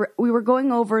that we were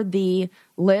going over the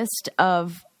list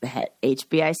of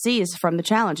HBICs from the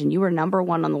challenge, and you were number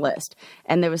one on the list.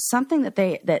 And there was something that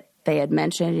they had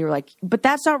mentioned, and you were like, but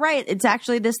that's not right. It's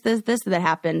actually this that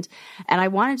happened. And I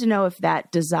wanted to know if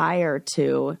that desire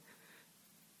to,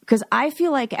 because I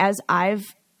feel like as I've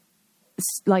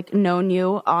like known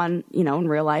you on, you know, in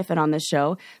real life and on this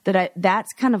show,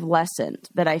 that's kind of lessened,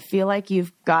 that I feel like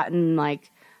you've gotten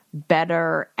like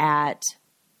better at,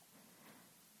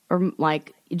 or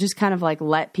like you just kind of like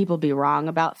let people be wrong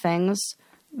about things.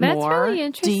 That's more. really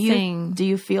interesting. Do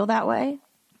you feel that way?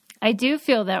 I do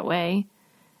feel that way,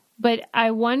 but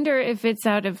I wonder if it's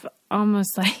out of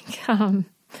almost like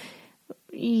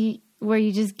where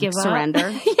you just give surrender.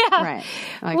 up. Yeah, right.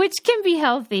 Like, which can be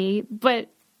healthy, but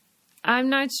I'm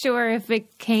not sure if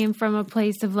it came from a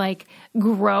place of like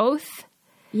growth.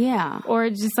 Yeah. Or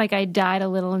just like I died a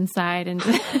little inside and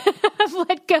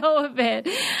let go of it.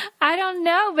 I don't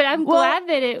know, but I'm glad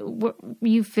that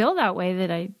you feel that way, that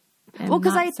I am. Well,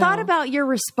 because I thought about your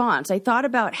response. I thought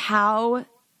about how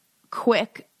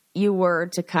quick you were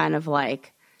to kind of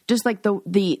like, just like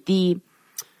the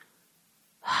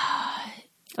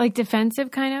like defensive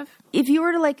kind of. If you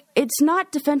were to like, it's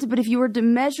not defensive, but if you were to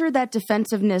measure that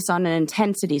defensiveness on an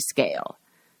intensity scale,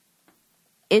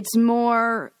 it's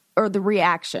more, or the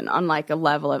reaction on like a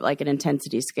level of like an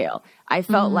intensity scale. I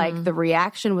felt like the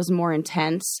reaction was more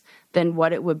intense than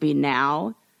what it would be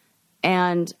now.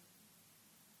 And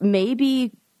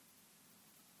maybe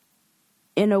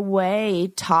in a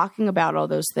way, talking about all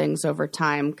those things over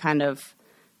time kind of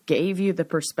gave you the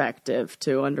perspective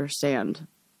to understand.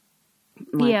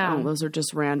 Like, Yeah. oh, those are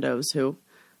just randos who,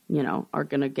 you know, are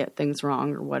going to get things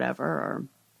wrong or whatever. Or,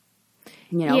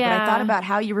 you know, Yeah. but I thought about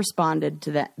how you responded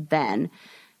to that then,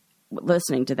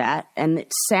 listening to that, and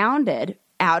it sounded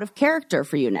out of character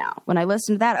for you now. When I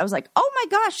listened to that, I was like, oh my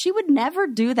gosh, she would never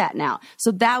do that now.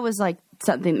 So that was like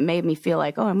something that made me feel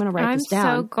like, oh, I'm going to write this down.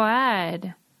 I'm so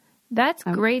glad. That's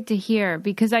great to hear,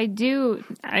 because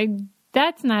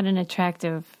that's not an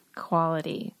attractive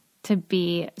quality, to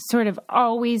be sort of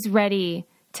always ready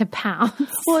to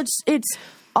pounce. Well, it's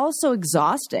also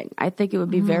exhausting. I think it would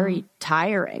be very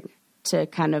tiring to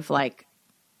kind of like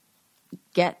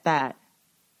get that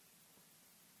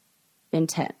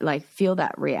intent, like feel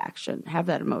that reaction, have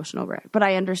that emotional reaction. But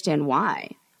I understand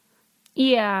why.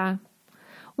 Yeah.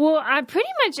 Well, pretty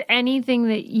much anything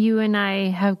that you and I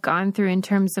have gone through in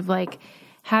terms of like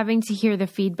having to hear the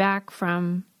feedback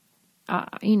from,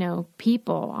 you know,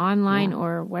 people online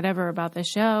or whatever about the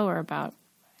show or about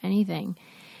anything.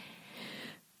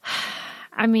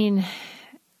 I mean,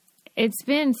 it's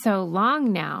been so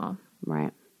long now,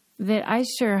 Right. that I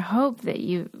sure hope that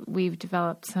we've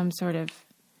developed some sort of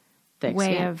Thick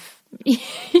way skin. of,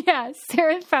 yeah.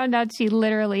 Sarah found out she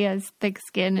literally has thick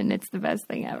skin, and it's the best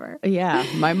thing ever. Yeah.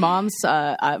 My mom's,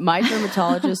 my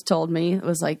dermatologist told me, it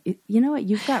was like, you know what?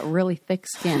 You've got really thick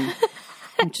skin,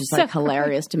 which is like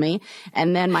hilarious to me.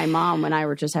 And then my mom and I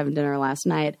were just having dinner last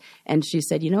night, and she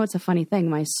said, you know, it's a funny thing.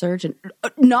 My surgeon,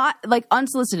 not like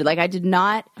unsolicited, like I did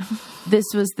not,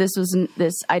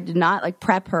 I did not like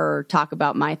prep her or talk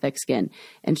about my thick skin.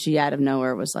 And she out of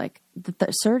nowhere was like,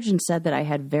 the surgeon said that I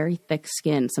had very thick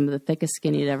skin, some of the thickest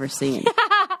skin he'd ever seen.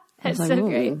 That's like, so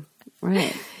great.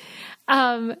 Right.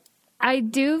 I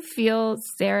do feel,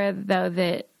 Sarah, though,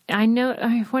 that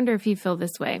I wonder if you feel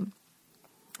this way.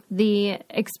 The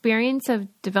experience of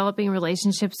developing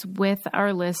relationships with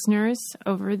our listeners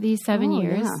over these 7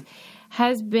 years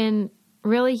has been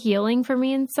really healing for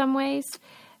me in some ways,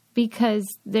 because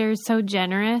they're so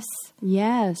generous.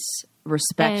 Yes.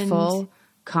 Respectful,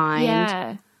 kind,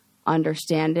 Yeah.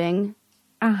 understanding.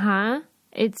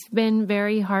 It's been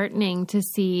very heartening to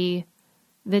see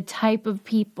the type of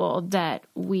people that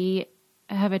we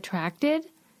have attracted.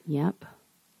 Yep.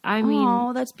 I mean,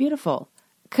 oh, that's beautiful.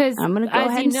 because I'm going to go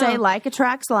ahead and say like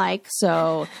attracts like.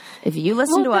 So if you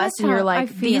listen to us and you're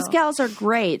like, these gals are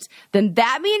great, then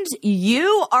that means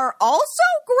you are also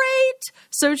great.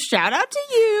 So shout out to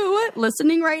you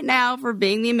listening right now for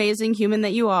being the amazing human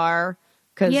that you are,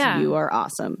 because you are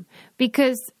awesome.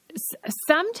 Because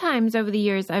sometimes over the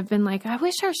years I've been like, I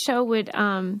wish our show would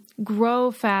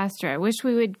grow faster. I wish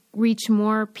we would reach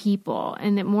more people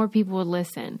and that more people would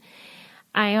listen.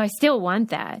 I still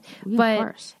want that. But of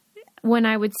course. When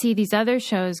I would see these other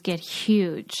shows get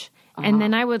huge, and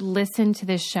then I would listen to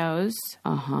the shows,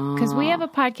 because we have a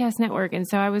podcast network, and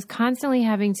so I was constantly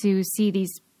having to see these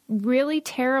really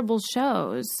terrible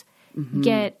shows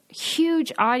get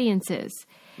huge audiences.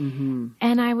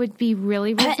 And I would be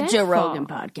really resentful. Joe Rogan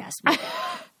podcast.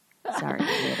 Sorry, I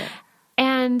did it.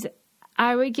 And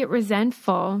I would get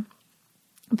resentful.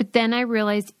 But then I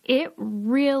realized it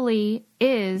really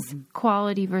is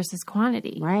quality versus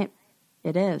quantity. Right.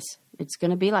 It is. It's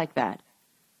going to be like that.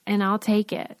 And I'll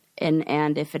take it.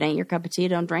 And if it ain't your cup of tea,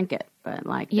 don't drink it. But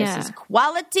this is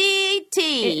quality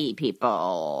tea,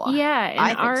 people. Yeah.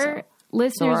 And our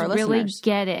listeners really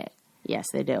get it. Yes,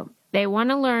 they do. They want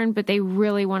to learn, but they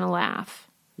really want to laugh.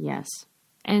 Yes.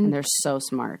 And they're so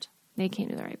smart. They came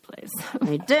to the right place.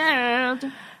 They did.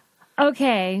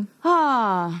 Okay.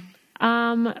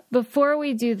 Before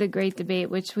we do the great debate,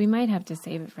 which we might have to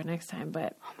save it for next time,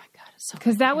 but oh my God, it's so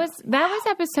because that was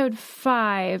episode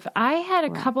 5. I had a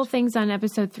couple things on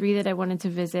episode 3 that I wanted to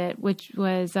visit, which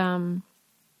was I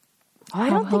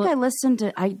don't think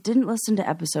I didn't listen to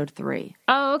episode 3.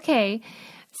 Oh, okay.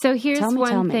 So here's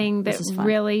one thing that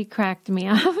really cracked me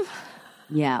up.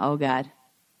 Yeah. Oh God.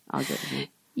 I'll get it.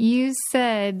 You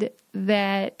said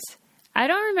that, I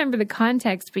don't remember the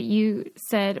context, but you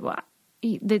said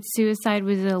that suicide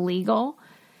was illegal.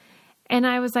 And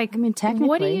I was like, technically.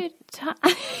 What are you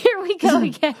here we go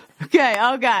again. Okay.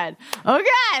 Oh God.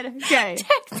 Okay.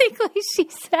 Technically, she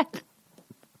said.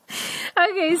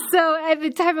 Okay, so at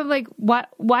the time I'm like, what?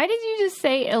 Why did you just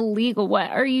say illegal? What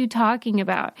are you talking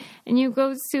about? And you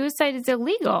go, suicide is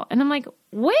illegal. And I'm like,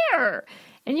 where?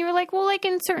 And you were like, well, like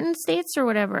in certain states or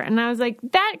whatever. And I was like,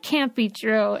 that can't be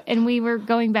true. And we were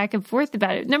going back and forth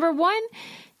about it. Number one,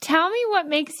 tell me what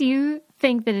makes you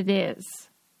think that it is.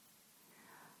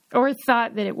 Or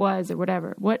thought that it was or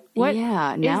whatever. What is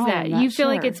that? You feel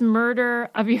like it's murder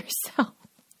of yourself.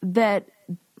 That...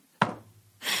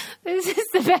 This is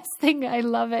the best thing. I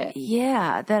love it.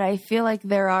 Yeah, that I feel like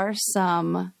there are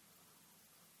some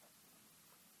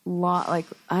law, like,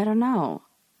 I don't know.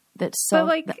 That's so,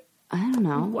 I don't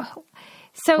know. Whoa.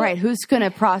 So, right, who's going to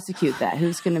prosecute that?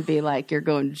 Who's going to be like, you're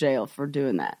going to jail for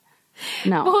doing that?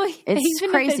 No,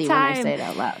 it's crazy when I say it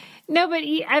out loud. No, but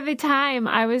at the time,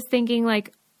 I was thinking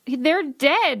like, they're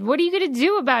dead. What are you going to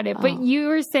do about it? But you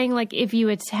were saying like, if you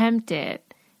attempt it,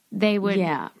 they would.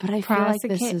 Yeah, but I feel like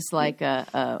this is like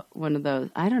a one of those.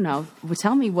 I don't know. Well,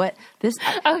 tell me what this.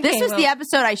 This was the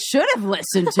episode I should have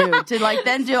listened to like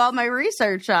then do all my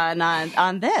research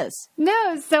on this.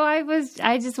 No, so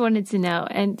I just wanted to know,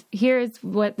 and here's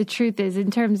what the truth is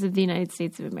in terms of the United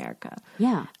States of America.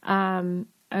 Yeah.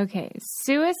 Okay,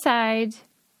 suicide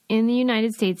in the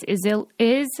United States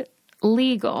is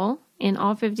legal in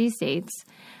all 50 states.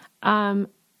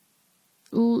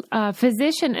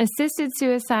 Physician-assisted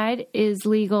suicide is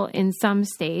legal in some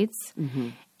states,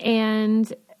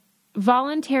 and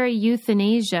voluntary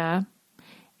euthanasia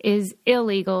is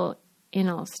illegal in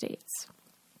all states.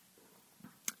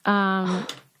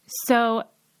 So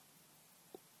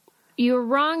you're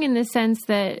wrong in the sense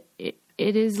that it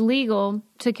is legal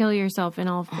to kill yourself in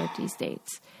all 50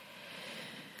 states,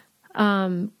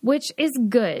 which is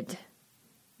good.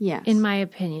 Yes. In my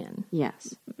opinion.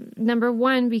 Yes. Number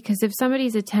one, because if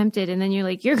somebody's attempted and then you're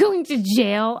like, you're going to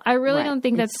jail, I really don't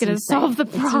think that's going to solve the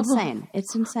problem.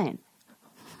 It's insane.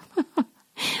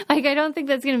 Like, I don't think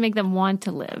that's going to make them want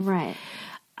to live. Right.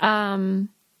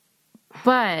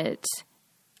 But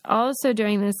also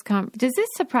during this does this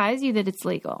surprise you that it's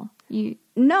legal?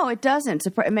 No, it doesn't.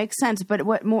 It makes sense. But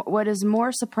what is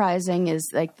more surprising is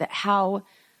like how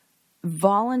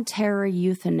voluntary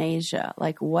euthanasia,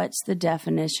 like what's the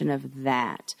definition of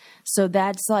that? So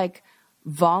that's like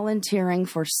volunteering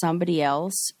for somebody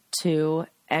else to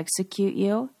execute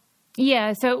you?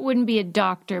 Yeah, so it wouldn't be a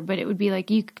doctor, but it would be like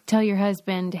you could tell your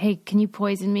husband, hey, can you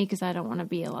poison me because I don't want to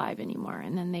be alive anymore?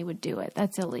 And then they would do it.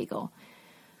 That's illegal.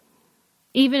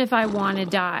 Even if I want to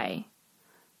die.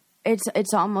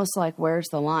 It's almost like, where's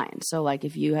the line? So like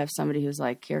if you have somebody who's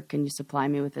like, here, can you supply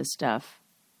me with this stuff?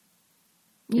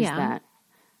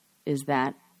 Is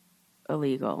that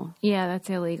illegal? Yeah, that's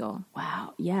illegal.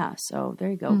 Wow. Yeah. So there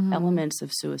you go. Elements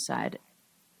of suicide,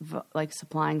 like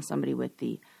supplying somebody with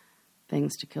the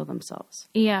things to kill themselves.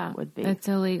 Yeah, would be. That's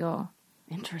illegal.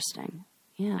 Interesting.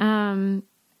 Yeah.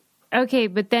 Okay,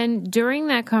 but then during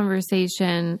that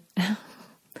conversation,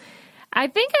 I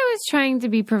think I was trying to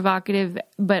be provocative,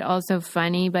 but also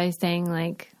funny by saying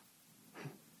like,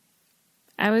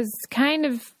 I was kind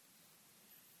of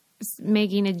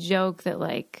making a joke that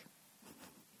like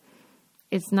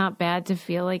it's not bad to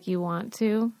feel like you want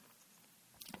to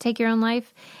take your own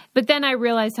life, but then I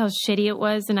realized how shitty it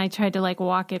was and I tried to like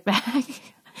walk it back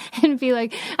and be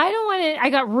like, I don't want it.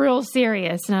 I got real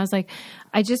serious and I was like,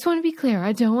 I just want to be clear,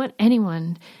 I don't want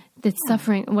anyone that's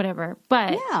suffering, whatever.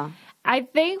 But I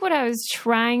think what I was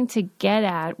trying to get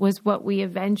at was what we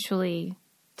eventually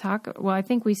I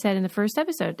think we said in the first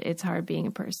episode, it's hard being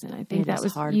a person. I think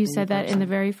you said that in the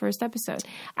very first episode.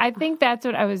 I think that's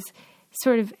what I was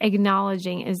sort of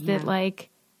acknowledging is that like,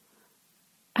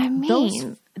 I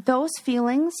mean, those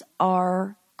feelings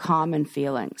are common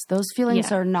feelings. Those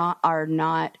feelings are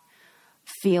not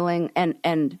feeling.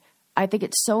 And I think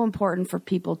it's so important for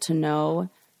people to know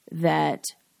that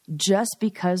just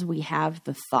because we have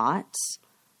the thoughts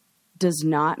does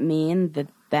not mean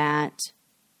that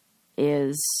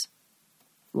is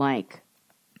like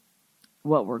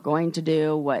what we're going to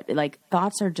do.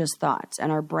 Thoughts are just thoughts,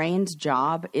 and our brain's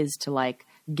job is to like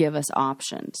give us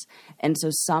options. And so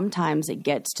sometimes it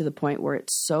gets to the point where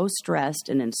it's so stressed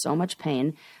and in so much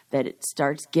pain that it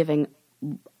starts giving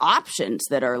options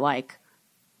that are like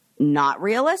not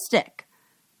realistic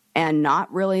and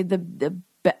not really the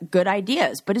good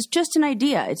ideas, but it's just an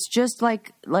idea. It's just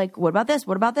like, what about this?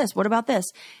 What about this? What about this?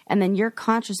 And then your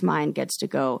conscious mind gets to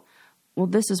go, well,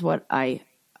 this is what I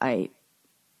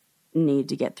need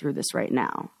to get through this right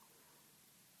now.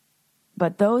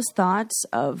 But those thoughts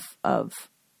of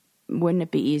wouldn't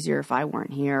it be easier if I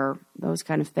weren't here? Those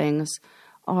kind of things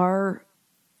are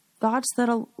thoughts that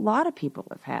a lot of people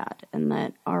have had and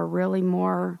that are really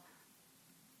more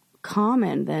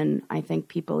common than I think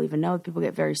people even know. People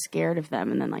get very scared of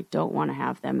them and then like don't want to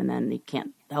have them, and then they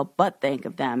can't help but think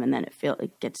of them, and then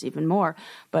it gets even more.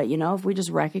 But if we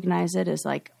just recognize it as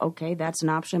like, okay, that's an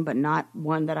option, but not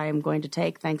one that I am going to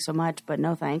take. Thanks so much, but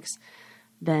no thanks.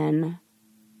 Then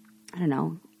I don't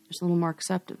know. There's a little more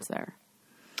acceptance there.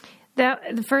 That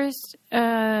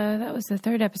was the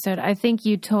third episode. I think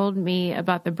you told me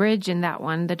about the bridge in that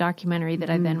one, the documentary that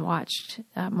I then watched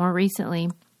more recently.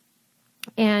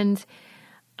 And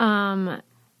after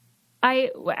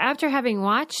having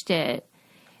watched it,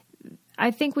 I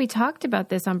think we talked about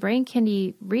this on Brain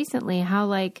Candy recently, how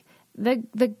like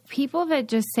the people that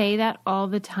just say that all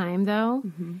the time, though,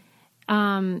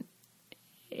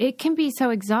 it can be so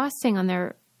exhausting on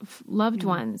their loved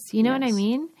ones. You know what I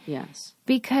mean? Yes.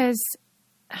 Because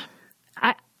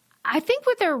I think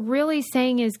what they're really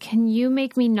saying is, can you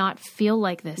make me not feel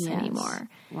like this anymore?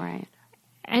 Right.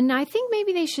 And I think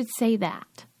maybe they should say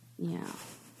that. Yeah.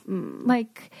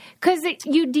 Like, because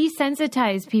you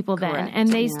desensitize people then, and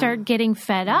they start getting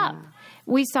fed up.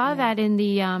 We saw that in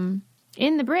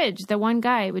the bridge. The one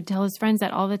guy would tell his friends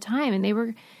that all the time, and they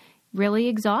were really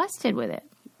exhausted with it.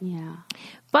 Yeah.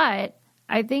 But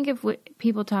I think if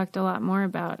people talked a lot more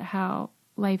about how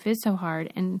life is so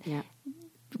hard, and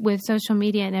with social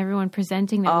media and everyone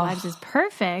presenting their lives as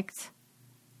perfect,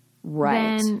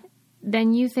 right?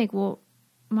 Then you think, well,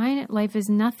 my life is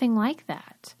nothing like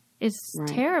that. It's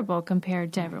terrible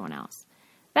compared to everyone else.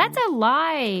 That's a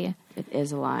lie. It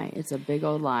is a lie. It's a big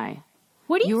old lie.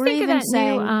 What do you think of that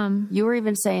new... You were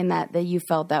even saying that you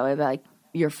felt that way about like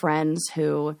your friends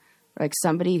who, like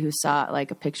somebody who saw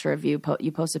like a picture of you,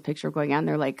 you post a picture going out and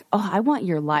they're like, oh, I want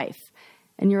your life.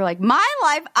 And you're like, my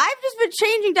life? I've just been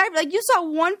changing diapers. Like you saw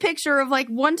one picture of like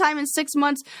one time in 6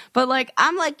 months, but like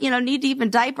I'm like, knee deep in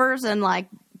diapers and like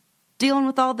dealing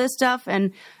with all this stuff.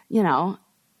 And, yeah,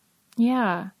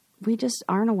 we just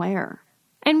aren't aware.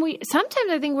 And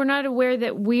sometimes I think we're not aware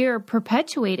that we're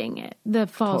perpetuating it, the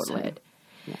falsehood.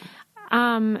 Totally.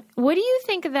 Yeah. What do you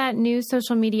think of that new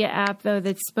social media app, though,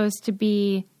 that's supposed to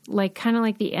be like kind of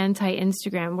like the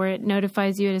anti-Instagram, where it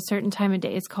notifies you at a certain time of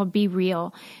day? It's called Be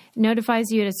Real. It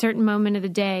notifies you at a certain moment of the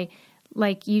day.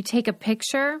 Like you take a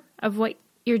picture of what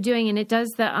you're doing, and it does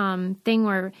the thing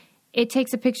where it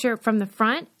takes a picture from the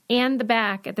front and the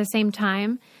back at the same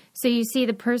time. So you see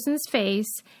the person's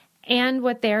face and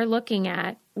what they're looking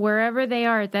at, wherever they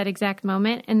are at that exact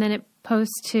moment, and then it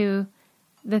posts to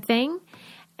the thing.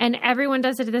 And everyone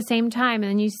does it at the same time,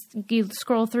 and then you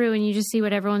scroll through and you just see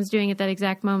what everyone's doing at that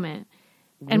exact moment.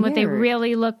 Weird. And what they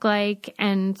really look like,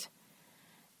 and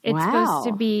it's supposed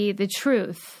to be the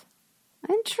truth.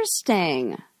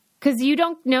 Interesting. Because you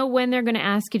don't know when they're going to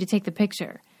ask you to take the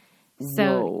picture.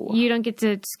 So you don't get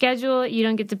to schedule it. You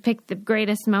don't get to pick the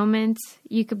greatest moment.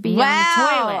 You could be on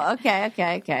the toilet.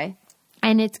 Okay.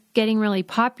 And it's getting really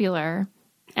popular.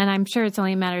 And I'm sure it's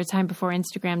only a matter of time before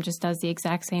Instagram just does the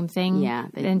exact same thing. Yeah.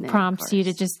 And prompts you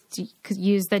to just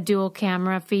use the dual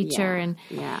camera feature.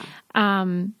 Yeah.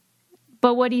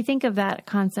 But what do you think of that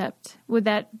concept? Would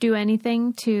that do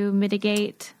anything to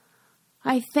mitigate?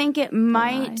 I think it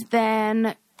might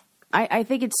then. I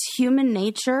think it's human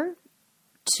nature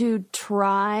to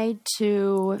try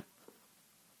to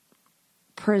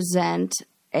present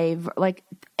it's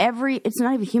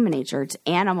not even human nature, it's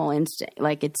animal instinct.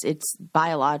 Like it's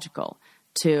biological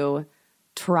to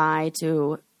try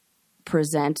to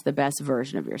present the best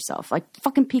version of yourself. Like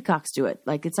fucking peacocks do it.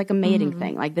 Like it's like a mating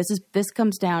thing. Like this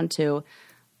comes down to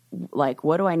like,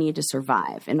 what do I need to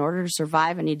survive? In order to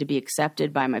survive, I need to be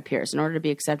accepted by my peers. In order to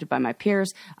be accepted by my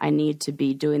peers, I need to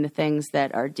be doing the things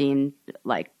that are deemed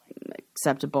like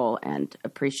acceptable and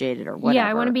appreciated or whatever. Yeah,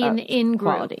 I want to be in the in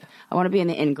group. Quality. I want to be in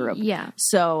the in group. Yeah.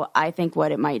 So I think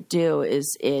what it might do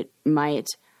is it might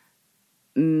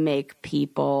make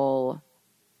people,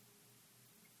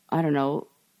 I don't know,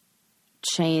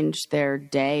 change their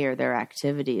day or their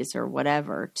activities or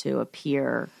whatever to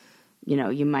appear, you know,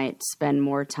 you might spend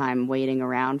more time waiting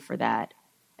around for that.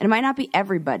 And it might not be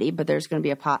everybody, but there's going to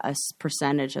be a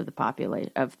percentage of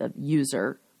the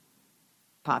user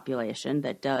population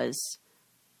that does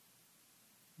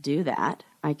do that.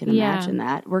 I can imagine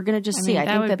that. We're going to just see.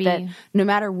 I think that no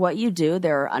matter what you do,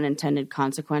 there are unintended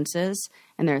consequences,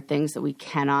 and there are things that we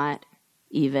cannot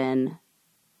even,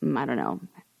 I don't know,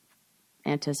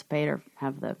 anticipate or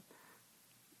have the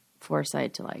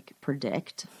foresight to like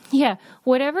predict. Yeah.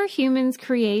 Whatever humans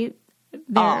create,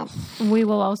 we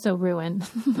will also ruin.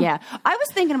 Yeah. I was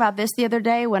thinking about this the other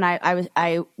day when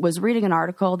I was reading an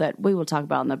article that we will talk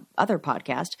about in the other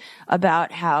podcast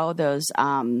about how those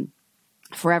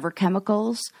forever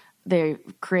chemicals, they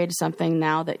created something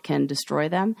now that can destroy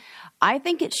them. I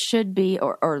think it should be,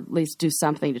 or at least do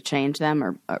something to change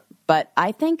them, but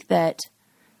I think that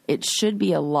it should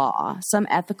be a law, some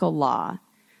ethical law,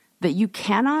 that you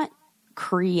cannot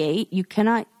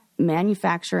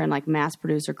manufacture and like mass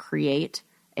produce or create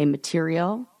a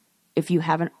material if you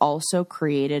haven't also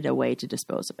created a way to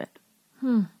dispose of it.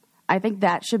 I think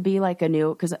that should be like a new,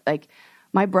 because like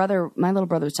my little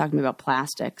brother was talking to me about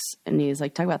plastics, and he's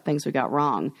like, talk about things we got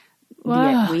wrong.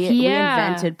 We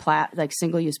invented like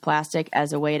single-use plastic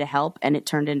as a way to help, and it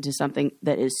turned into something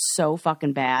that is so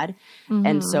fucking bad.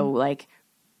 And so like,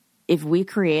 if we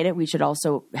create it,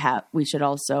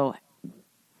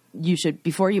 you should,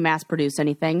 before you mass produce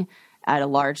anything at a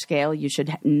large scale, you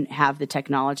should have the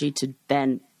technology to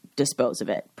then dispose of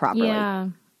it properly. Yeah.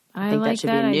 I think like that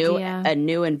should be a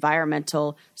new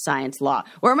environmental science law.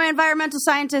 Where are my environmental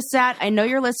scientists at? I know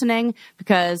you're listening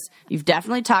because you've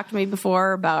definitely talked to me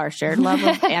before about our shared love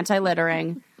of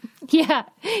anti-littering. Yeah.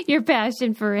 Your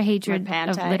passion for a hatred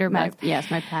of litter bugs. Yes,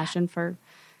 my passion for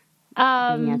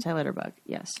being anti-litter bug.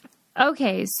 Yes.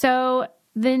 Okay, so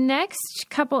the next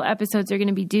couple episodes are going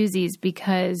to be doozies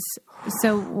because,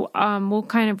 we'll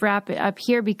kind of wrap it up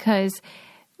here because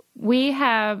we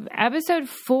have episode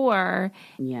 4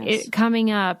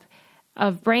 coming up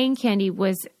of Brain Candy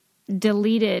was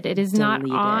deleted. It is not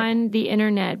on the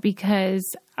internet because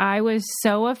I was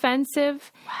so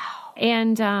offensive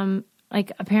and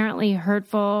like apparently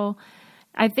hurtful.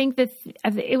 I think that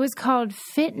it was called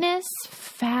Fitness,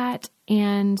 Fat,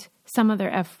 and some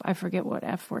other I forget what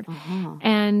F word.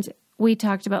 And we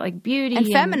talked about like beauty and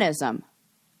feminism.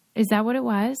 Is that what it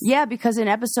was? Yeah, because in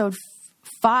episode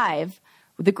 5,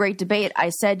 the great debate, I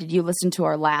said, did you listen to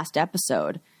our last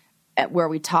episode where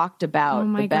we talked about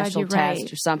the Bechdel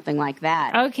test or something like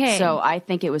that? Okay. So I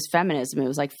think it was feminism. It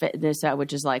was like fitness,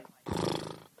 which is like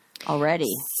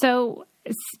already. So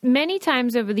many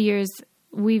times over the years,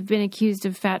 we've been accused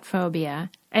of fat phobia.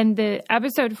 And the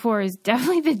episode 4 is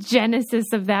definitely the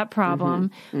genesis of that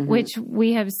problem, which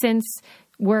we have since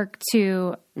worked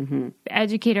to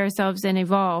educate ourselves and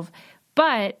evolve.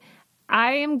 But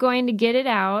I am going to get it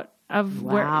out of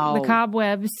the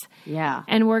cobwebs. Yeah.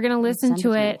 And we're going to listen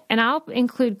to it. And I'll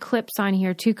include clips on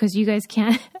here too, because you guys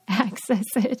can't access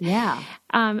it. Yeah.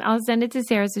 I'll send it to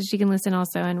Sarah so she can listen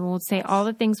also. And we'll say all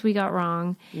the things we got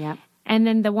wrong. Yeah. And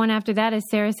then the one after that, as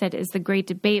Sarah said, is the great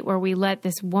debate where we let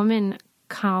this woman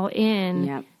call in.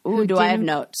 Yeah. Ooh, do I have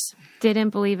notes? Didn't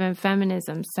believe in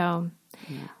feminism. So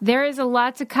there is a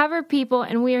lot to cover, people.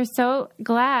 And we are so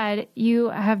glad you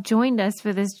have joined us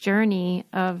for this journey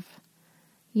of,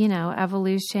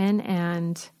 evolution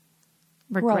and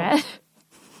regret.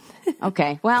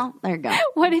 Okay. Well, there you go.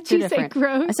 What did you say?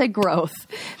 Growth? I said growth.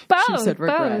 Both. She said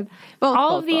regret. Both.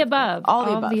 All of the above.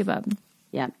 All of the above.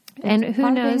 Yeah. And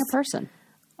who knows being a person.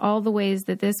 All the ways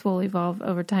that this will evolve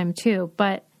over time too.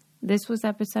 But this was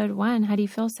episode 1. How do you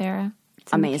feel, Sarah?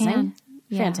 Amazing.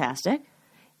 Fantastic.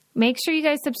 Make sure you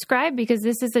guys subscribe because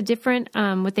this is a different,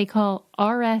 what they call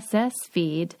RSS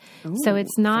feed. Ooh, so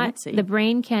it's not the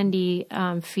Brain Candy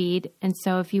feed. And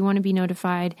so if you want to be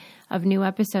notified of new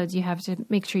episodes, you have to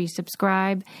make sure you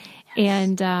subscribe.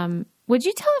 Yes. And would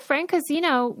you tell a friend? Because,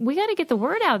 we got to get the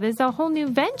word out. This is a whole new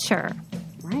venture.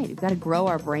 Right. We've got to grow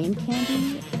our Brain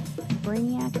Candy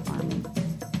Brainiac army.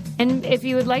 And if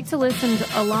you would like to listen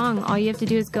along, all you have to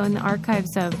do is go in the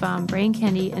archives of Brain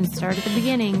Candy and start at the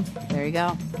beginning. There you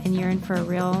go. And you're in for a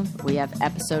real... We have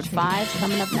episode 5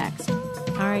 coming up next.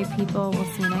 All right, people. We'll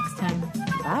see you next time.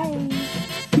 Bye.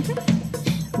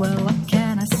 Well, I can't